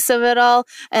the angst of it all.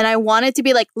 And I wanted to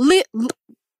be like,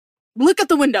 look at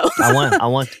the window. I want to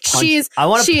punch. I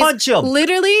want to punch him.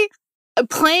 Literally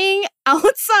playing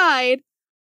outside.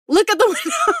 Look at the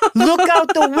window. Look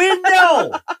out the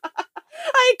window.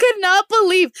 I could not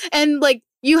believe. And like,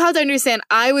 you have to understand,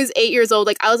 I was 8 years old.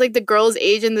 Like, I was like the girl's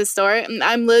age in the store. And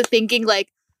I'm literally thinking, like,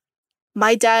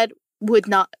 my dad would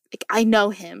not, like, I know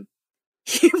him.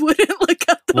 He wouldn't look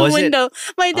out the window.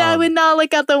 My dad would not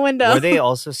look out the window. Were they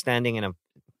also standing in a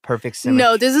perfect symmetry?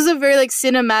 No, this is a very, like,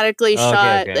 cinematically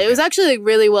shot. Okay. It was actually, like,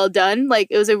 really well done. Like,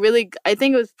 it was I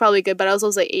think it was probably good, but I was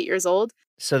also, like, 8 years old.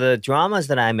 So the dramas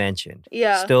that I mentioned,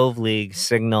 Stove League,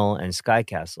 Signal, and Sky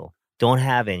Castle, don't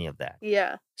have any of that.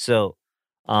 Yeah. So,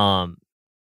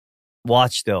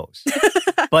 watch those.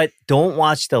 But don't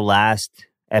watch the last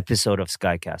episode of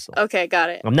Sky Castle. Okay,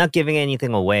 got it. I'm not giving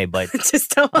anything away, but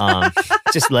just don't.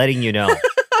 Just letting you know.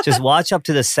 Just watch up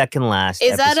to the second last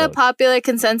Is episode. that a popular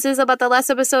consensus about the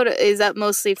last episode? Or is that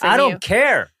mostly for you? I don't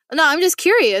care. No, I'm just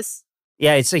curious.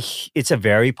 Yeah, it's a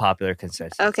very popular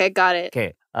consensus. Okay, got it.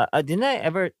 Okay.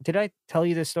 Did I tell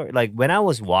you this story? Like when I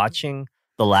was watching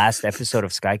the last episode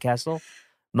of Sky Castle,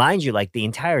 mind you, like the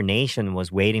entire nation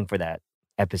was waiting for that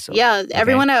episode. Yeah,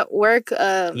 everyone at work,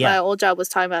 my old job was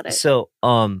talking about it. So,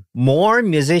 more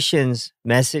musicians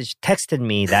texted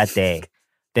me that day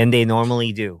than they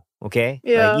normally do. Okay.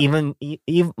 Yeah. Like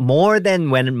even more than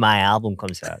when my album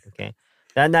comes out. Okay.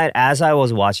 That night, as I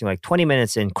was watching, like 20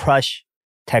 minutes in, Crush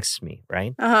texts me,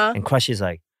 right? Uh-huh. And Crush is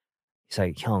like, he's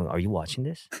like, Hyung, are you watching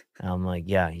this? And I'm like,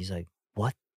 yeah. He's like,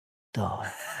 what the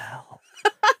hell?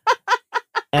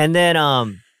 and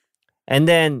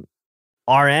then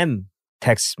RM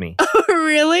texts me.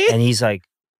 Really? And he's like,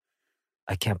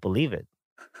 I can't believe it.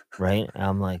 Right? And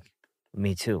I'm like,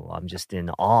 me too. I'm just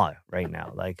in awe right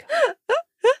now. Like,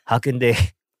 how can they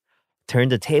turn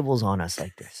the tables on us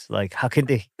like this? Like, how can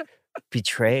they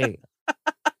betray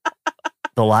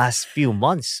the last few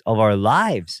months of our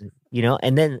lives? You know?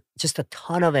 And then just a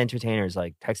ton of entertainers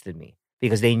like texted me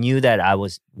because they knew that I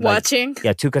was watching.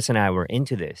 Yeah, Tukas and I were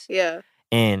into this. Yeah.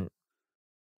 And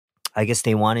I guess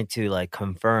they wanted to like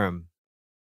confirm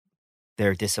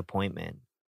their disappointment.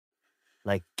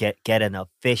 Like get an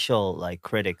official like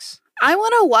critics. I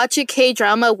want to watch a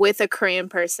K-drama with a Korean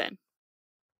person.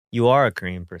 You are a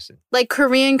Korean person. Like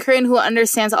Korean who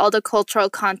understands all the cultural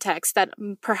context that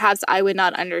perhaps I would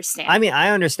not understand. I mean, I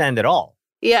understand it all.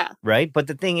 Yeah. Right? But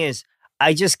the thing is,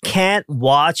 I just can't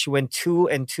watch when two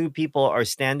people are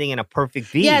standing in a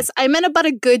perfect beat. Yes, I meant about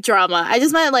a good drama. I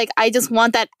just meant like, I just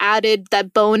want that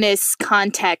bonus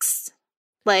context.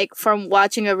 Like from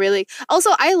watching a really... Also,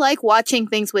 I like watching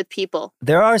things with people.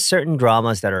 There are certain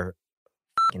dramas that are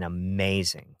fucking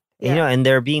amazing. Yeah. You know, and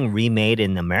they're being remade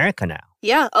in America now.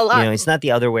 Yeah, a lot. You know, it's not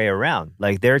the other way around.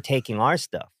 Like they're taking our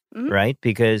stuff, right?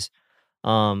 Because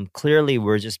clearly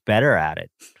we're just better at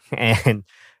it. And,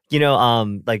 you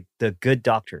know, like The Good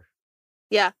Doctor.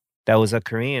 Yeah. That was a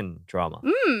Korean drama,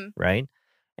 right?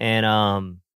 And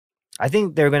I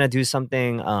think they're going to do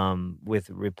something with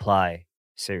Reply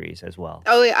series as well.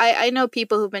 Oh, I know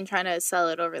people who've been trying to sell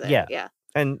it over there. Yeah.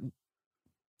 And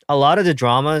a lot of the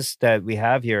dramas that we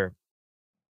have here,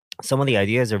 some of the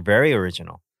ideas are very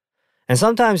original. And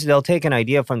sometimes they'll take an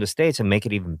idea from the States and make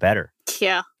it even better.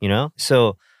 Yeah. You know?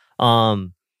 So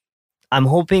I'm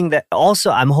hoping that,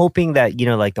 you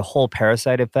know, like the whole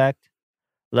Parasite effect,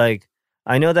 like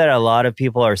I know that a lot of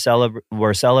people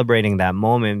were celebrating that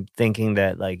moment thinking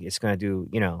that like it's going to do,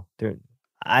 you know,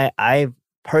 I've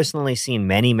personally seen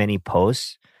many, many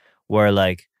posts where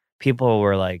like people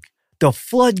were like, the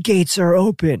floodgates are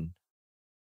open.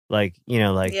 Like, you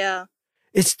know, like, yeah.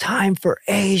 It's time for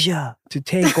Asia to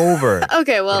take over.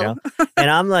 Okay, well. You know?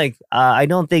 And I'm like, I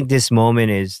don't think this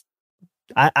moment is,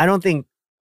 I don't think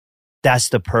that's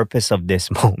the purpose of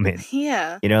this moment.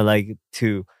 Yeah. You know, like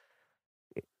to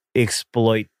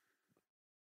exploit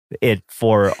it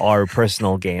for our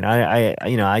personal gain.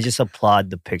 I just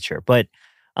applaud the picture. But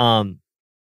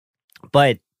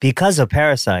because of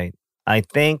Parasite, I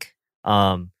think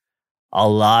a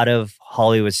lot of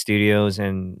Hollywood studios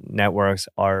and networks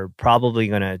are probably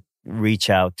going to reach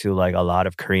out to like a lot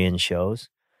of Korean shows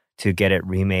to get it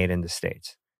remade in the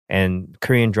States. And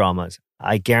Korean dramas,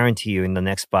 I guarantee you in the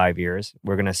next 5 years,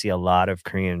 we're going to see a lot of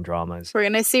Korean dramas. We're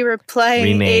going to see Reply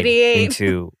remade 88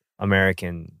 into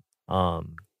American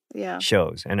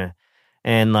shows. And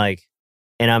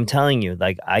I'm telling you,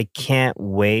 like, I can't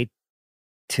wait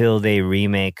till they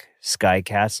remake Sky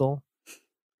Castle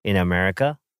in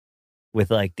America with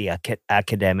like the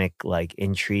academic like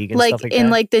intrigue and Like stuff like in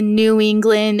that. like the New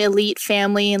England elite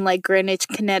family in like Greenwich,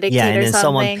 Connecticut Yeah, and or then something.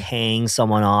 someone paying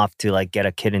someone off to like get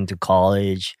a kid into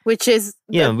college. Which is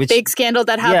Yeah, the which- big scandal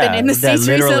that happened in the that States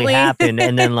literally recently. happened,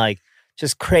 and then like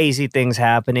just crazy things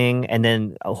happening, and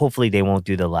then hopefully they won't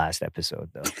do the last episode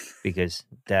though, because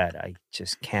that I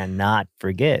just cannot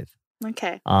forgive.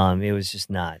 Okay. It was just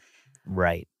not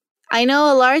right. I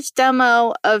know a large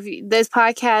demo of this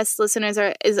podcast listeners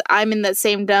is I'm in that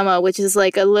same demo, which is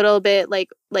like a little bit like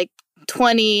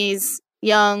 20s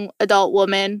young adult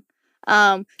woman.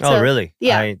 Oh, really?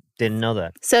 Yeah. I didn't know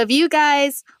that. So if you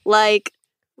guys like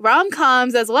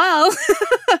rom-coms as well,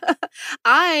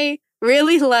 I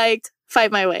really liked Fight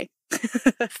My Way.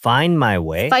 Find My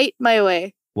Way? Fight My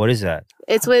Way. What is that?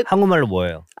 It's with 한국말로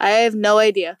뭐예요? I have no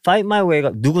idea. Fight My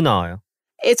Way가 누구 나와요?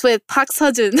 It's with Park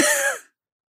Seo-joon.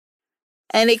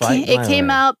 And it Fight it My came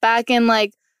Way. out back in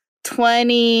like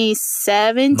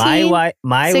 2017.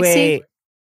 My 16? Way.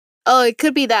 Oh, it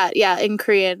could be that. Yeah, in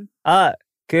Korean.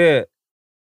 그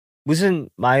무슨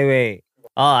My Way?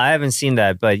 Oh, I haven't seen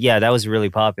that, but yeah, that was really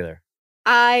popular.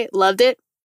 I loved it.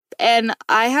 And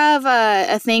I have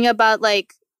a thing about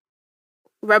like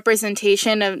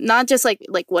representation of not just like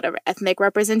whatever ethnic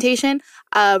representation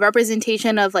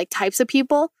of like types of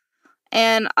people.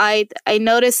 And I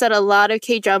noticed that a lot of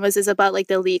K-dramas is about like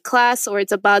the elite class, or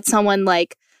it's about someone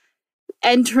like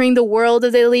entering the world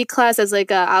of the elite class as like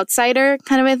an outsider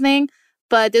kind of a thing.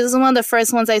 But this is one of the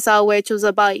first ones I saw, which was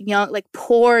about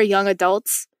poor young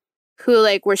adults who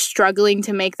like were struggling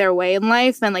to make their way in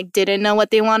life and like didn't know what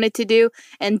they wanted to do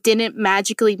and didn't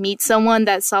magically meet someone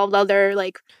that solved all their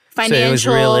like financial So it was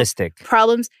realistic.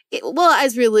 problems. Well,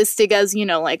 as realistic as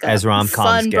like As a rom-coms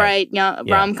fun, get. bright Yeah.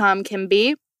 rom-com can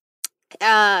be.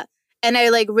 And I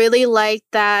like really liked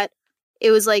that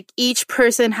it was like each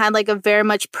person had like a very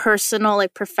much personal,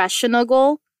 like professional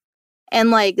goal, and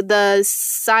like the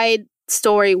side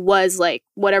story was like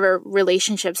whatever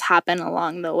relationships happen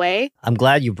along the way. I'm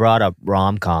glad you brought up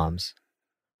rom-coms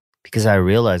because I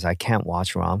realized I can't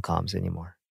watch rom-coms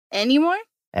Anymore?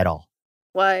 at all.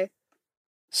 Why?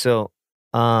 So,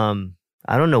 I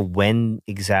don't know when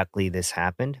exactly this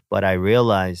happened, but I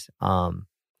realized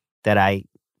that I,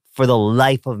 for the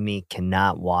life of me,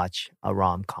 cannot watch a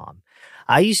rom-com.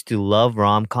 I used to love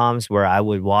rom-coms where I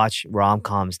would watch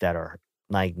rom-coms that are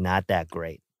like not that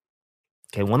great.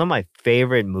 Okay, one of my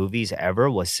favorite movies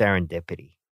ever was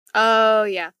Serendipity. Oh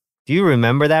yeah. Do you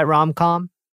remember that rom-com?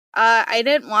 I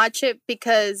didn't watch it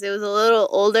because it was a little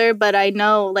older, but I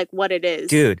know like what it is.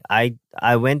 Dude, I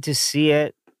went to see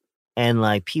it and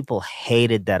like people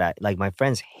hated that my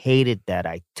friends hated that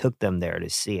I took them there to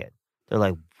see it. They're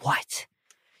like, "What?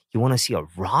 You want to see a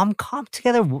rom-com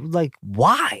together? Like,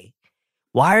 why?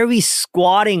 Why are we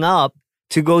squatting up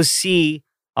to go see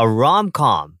a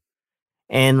rom-com?"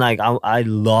 And like I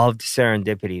loved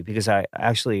Serendipity because I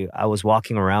was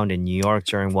walking around in New York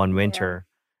during one winter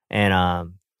and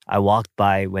I walked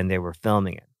by when they were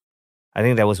filming it. I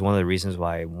think that was one of the reasons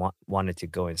why I wanted to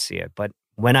go and see it. But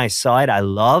when I saw it, I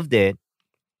loved it.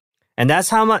 And that's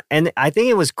how much, and I think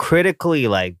it was critically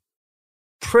like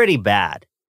pretty bad.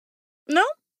 No?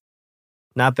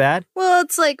 Not bad? Well,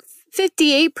 it's like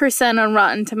 58% on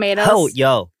Rotten Tomatoes. Oh,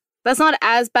 yo. That's not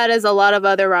as bad as a lot of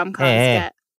other rom-coms Hey.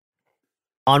 get.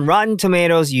 On Rotten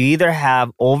Tomatoes, you either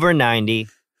have over 90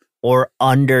 or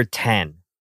under 10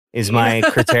 is my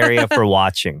criteria for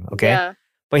watching. Okay. Yeah.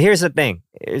 But here's the thing.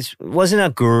 It wasn't a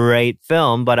great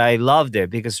film, but I loved it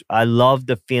because I loved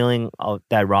the feeling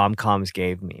that rom-coms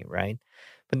gave me, right?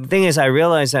 But the thing is, I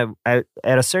realized that at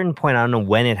a certain point, I don't know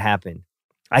when it happened,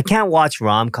 I can't watch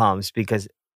rom-coms because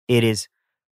it is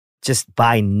just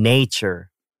by nature,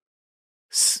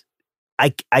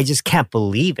 I just can't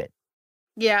believe it.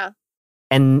 Yeah.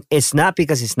 And it's not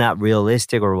because it's not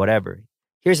realistic or whatever.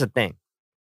 Here's the thing.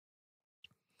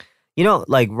 You know,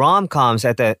 like rom-coms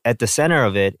at the center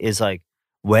of it is like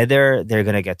whether they're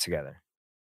going to get together.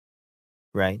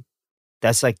 Right?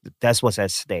 That's what's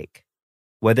at stake.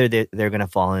 Whether they're going to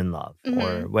fall in love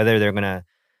or whether they're going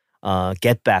to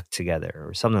get back together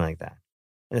or something like that.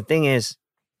 And the thing is,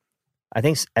 I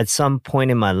think at some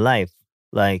point in my life,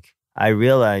 like I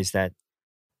realized that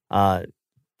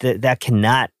that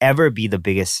cannot ever be the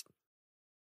biggest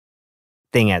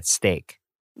thing at stake.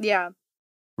 Yeah.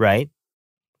 Right?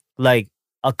 Like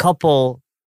a couple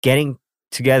getting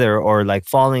together or like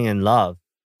falling in love.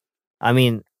 I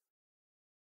mean,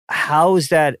 how is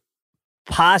that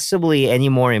possibly any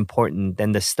more important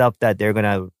than the stuff that they're going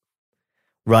to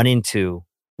run into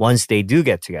once they do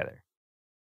get together?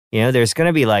 You know, there's going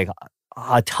to be like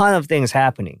a ton of things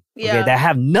happening Yeah. that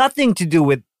have nothing to do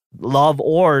with love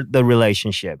or the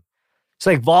relationship. It's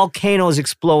like volcanoes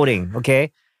exploding,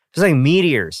 okay? It's like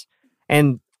meteors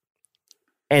and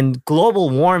global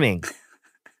warming,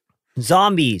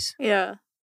 zombies, Yeah.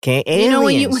 okay? You know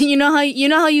when Aliens. you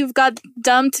know how you've got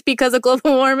dumped because of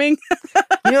global warming.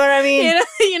 You know what I mean?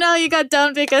 You know how you got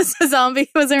dumped because a zombie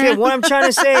was Okay, around. what I'm trying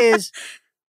to say is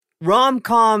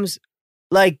rom-coms,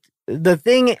 like the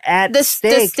thing at The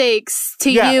stake. stakes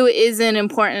to Yeah. you isn't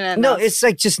important enough. No, it's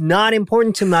like just not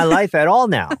important to my life at all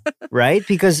now, right?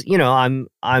 Because I'm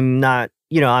not,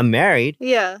 I'm married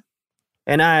yeah.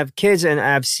 and I have kids, and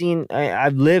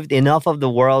I've lived enough of the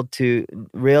world to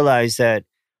realize that,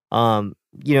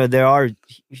 there are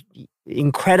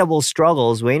incredible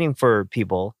struggles waiting for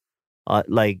people,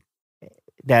 like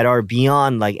that are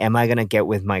beyond like, am I gonna get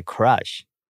with my crush?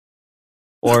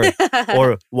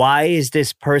 Or why is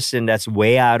this person that's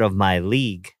way out of my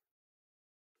league?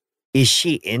 Is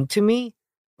she into me?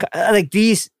 Like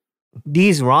these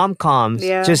rom-coms,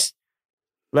 Yeah. just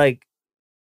like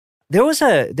there was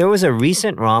a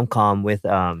recent rom-com with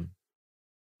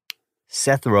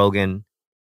Seth Rogen.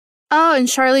 Oh, and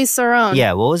Charlize Theron.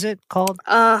 Yeah, what was it called?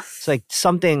 It's like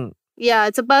something. Yeah,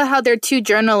 it's about how they're two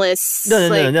journalists. No.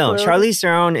 like, Charlize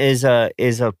Theron is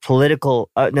a political.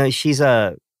 No, she's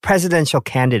a presidential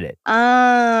candidate.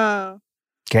 Oh,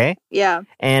 Okay, yeah.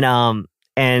 and Long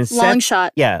Seth,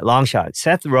 shot. yeah, long shot.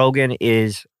 Seth Rogen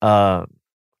is the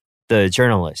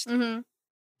journalist. Mm-hmm.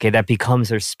 Okay, that becomes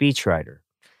her speechwriter.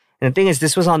 And the thing is,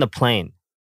 this was on the plane,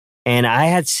 and I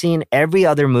had seen every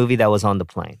other movie that was on the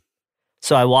plane,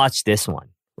 so I watched this one,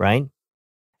 right?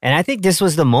 And I think this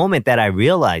was the moment that I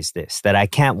realized that I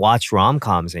can't watch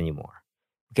rom-coms anymore.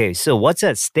 Okay, so what's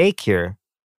at stake here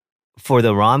for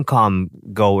the rom-com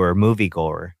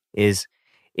moviegoer is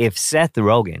if Seth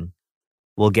Rogen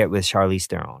will get with Charlize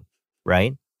Theron,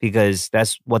 right? Because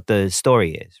that's what the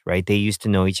story is, right? They used to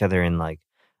know each other, and like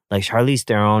Charlize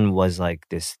Theron was like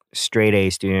this straight A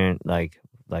student,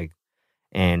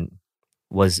 and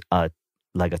was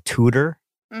like a tutor,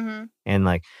 Mm-hmm. and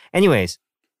like, anyways,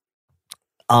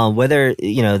 whether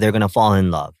they're gonna fall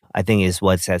in love, I think is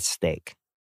what's at stake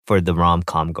for the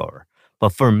rom-com goer. But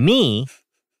for me,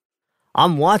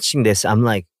 I'm watching this. I'm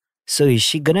like, so is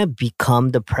she gonna become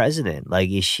the president? Like,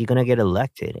 is she gonna get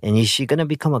elected? And is she gonna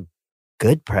become a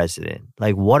good president?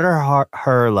 Like, what are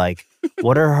her like?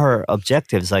 What are her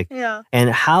objectives? Like, Yeah. and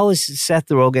how is Seth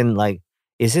Rogen like?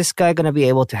 Is this guy gonna be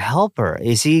able to help her?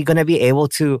 Is he gonna be able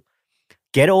to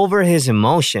get over his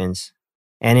emotions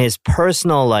and his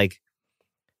personal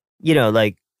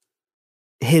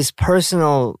his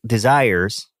personal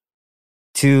desires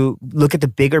to look at the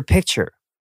bigger picture?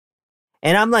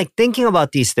 And I'm like thinking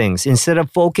about these things instead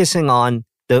of focusing on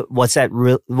what's at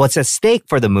stake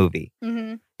for the movie.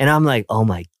 Mm-hmm. And I'm like, oh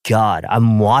my God,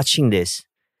 I'm watching this.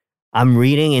 I'm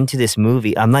reading into this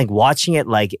movie. I'm like watching it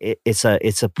like it's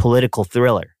a political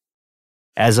thriller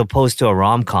as opposed to a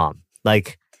rom-com.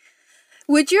 Like,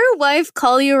 Would your wife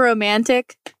call you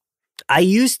romantic? I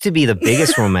used to be the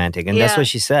biggest romantic, and that's Yeah. what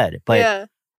she said. But yeah.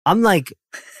 I'm like,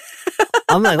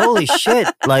 holy shit.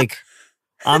 Like,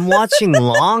 I'm watching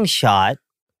Long Shot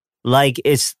like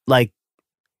it's like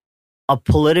a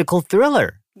political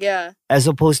thriller Yeah. as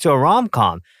opposed to a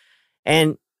rom-com.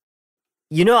 And,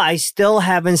 I still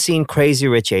haven't seen Crazy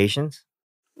Rich Asians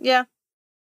Yeah.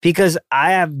 because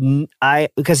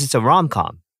because it's a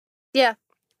rom-com. Yeah.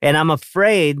 And I'm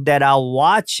afraid that I'll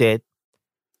watch it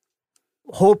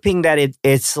hoping that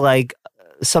it's like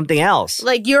something else.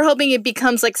 Like you're hoping it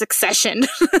becomes like Succession.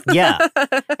 Yeah.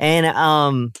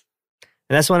 And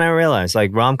that's when I realized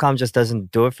like rom-com just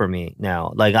doesn't do it for me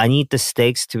now. Like I need the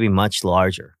stakes to be much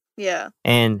larger. Yeah.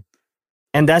 And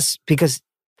that's because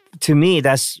to me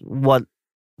that's what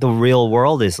the real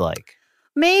world is like.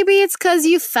 Maybe it's because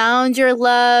you found your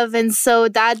love, and so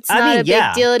that's not a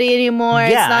big deal anymore. Yeah,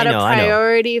 it's not I know. a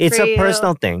priority It's for a you.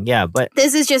 personal thing. Yeah, but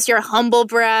This is just your humble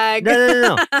brag.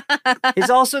 no. It's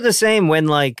also the same when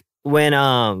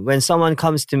someone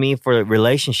comes to me for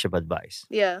relationship advice.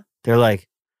 Yeah. They're like,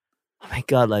 oh my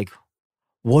God, like,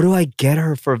 what do I get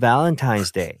her for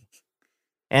Valentine's Day?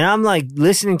 And I'm like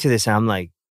listening to this and I'm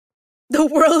like, The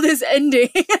world is ending.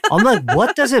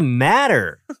 what does it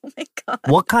matter? Oh my God.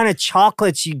 What kind of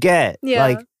chocolates you get? Yeah.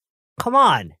 Like, come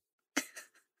on.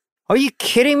 Are you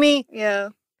kidding me? Yeah.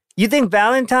 You think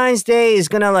Valentine's Day is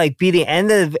going to like be the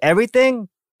end of everything?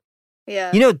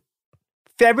 Yeah.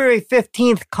 February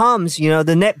 15th comes,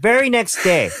 the very next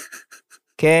day.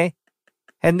 Okay?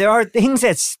 And there are things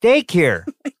at stake here.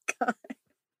 Oh my God.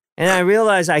 And I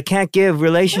realize I can't give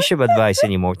relationship advice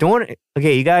anymore.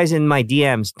 Okay, you guys in my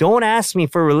DMs, don't ask me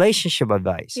for relationship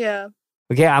advice. Yeah.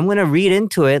 Okay, I'm going to read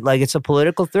into it like it's a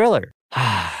political thriller.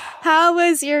 How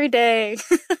was your day?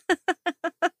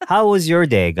 How was your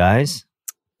day, guys?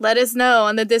 Let us know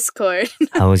on the Discord.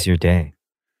 How was your day?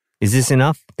 Is this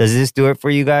enough? Does this do it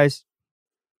for you guys?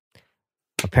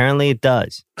 Apparently it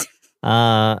does.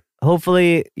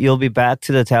 Hopefully you'll be back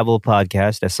to the Tableau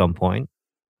podcast at some point.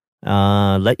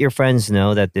 Let your friends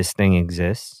know that this thing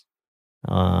exists.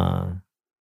 Yeah,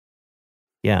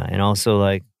 and also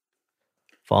like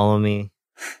follow me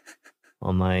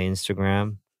on my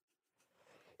Instagram.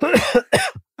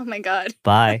 Oh my God.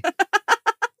 Bye.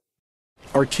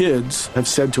 Our kids have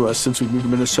said to us since we moved to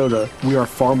Minnesota, we are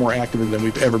far more active than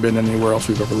we've ever been anywhere else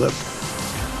we've ever lived.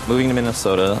 Moving to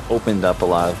Minnesota opened up a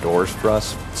lot of doors for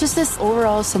us. Just this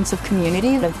overall sense of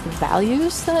community, the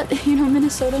values that,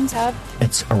 Minnesotans have.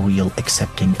 It's a real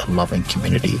accepting, loving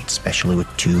community, especially with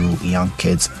 2 young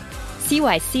kids. See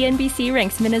why CNBC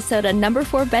ranks Minnesota number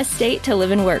 4 best state to live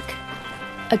and work.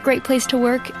 A great place to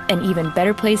work, an even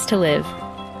better place to live.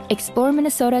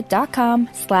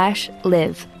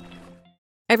 ExploreMinnesota.com/live.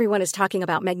 Everyone is talking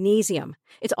about magnesium.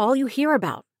 It's all you hear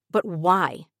about. But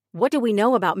why? What do we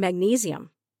know about magnesium?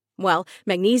 Well,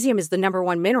 magnesium is the number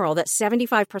 1 mineral that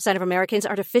 75% of Americans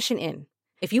are deficient in.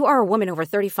 If you are a woman over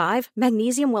 35,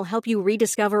 magnesium will help you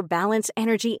rediscover balance,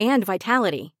 energy, and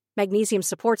vitality. Magnesium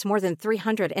supports more than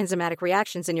 300 enzymatic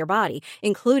reactions in your body,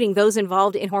 including those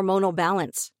involved in hormonal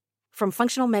balance. From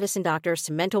functional medicine doctors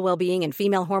to mental well-being and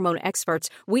female hormone experts,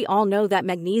 we all know that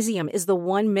magnesium is the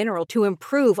one mineral to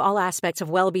improve all aspects of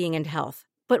well-being and health.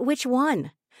 But which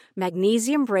one?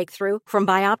 Magnesium Breakthrough from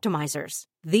Bioptimizers,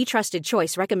 the trusted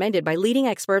choice recommended by leading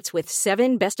experts with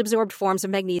 7 best-absorbed forms of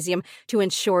magnesium to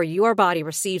ensure your body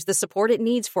receives the support it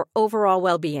needs for overall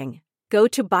well-being. Go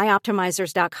to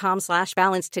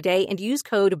bioptimizers.com/balance today and use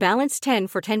code BALANCE10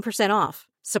 for 10% off.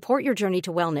 Support your journey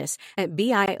to wellness at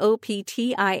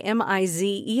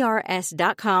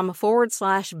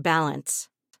bioptimizers.com/balance.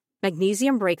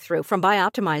 Magnesium Breakthrough from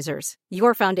Bioptimizers,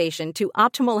 your foundation to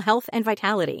optimal health and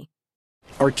vitality.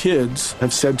 Our kids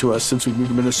have said to us since we moved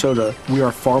to Minnesota, we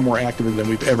are far more active than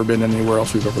we've ever been anywhere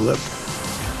else we've ever lived.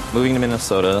 Moving to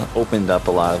Minnesota opened up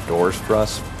a lot of doors for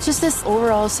us. Just this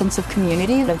overall sense of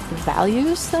community, the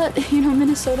values that,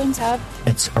 Minnesotans have.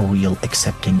 It's a real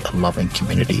accepting, loving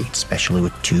community, especially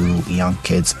with 2 young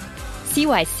kids. See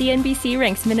why CNBC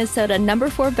ranks Minnesota number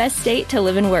 4 best state to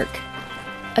live and work.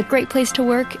 A great place to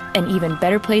work, an even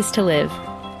better place to live.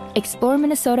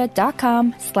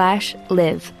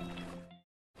 ExploreMinnesota.com/live.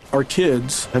 Our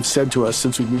kids have said to us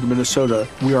since we moved to Minnesota,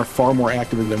 we are far more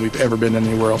active than we've ever been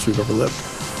anywhere else we've ever lived.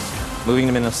 Moving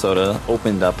to Minnesota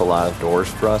opened up a lot of doors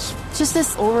for us. Just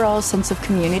this overall sense of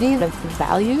community, the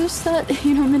values that,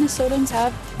 Minnesotans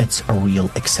have. It's a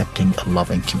real accepting,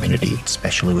 loving community,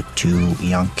 especially with 2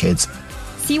 young kids.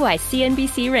 See why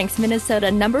CNBC ranks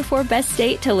Minnesota number 4 best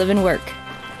state to live and work.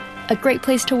 A great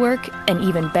place to work, an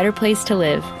even better place to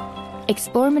live.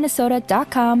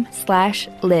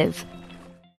 ExploreMinnesota.com/live.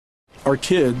 Our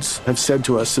kids have said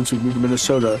to us since we moved to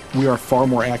Minnesota, we are far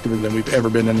more active than we've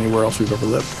ever been anywhere else we've ever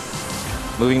lived.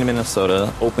 Moving to Minnesota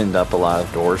opened up a lot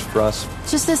of doors for us.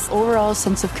 Just this overall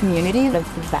sense of community, the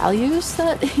values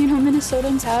that,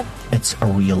 Minnesotans have. It's a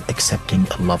real accepting,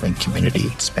 loving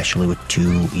community, especially with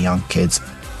 2 young kids.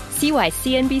 See why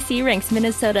CNBC ranks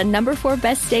Minnesota number 4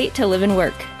 best state to live and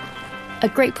work. A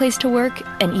great place to work,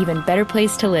 an even better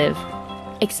place to live.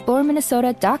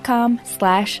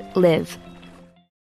 ExploreMinnesota.com/live.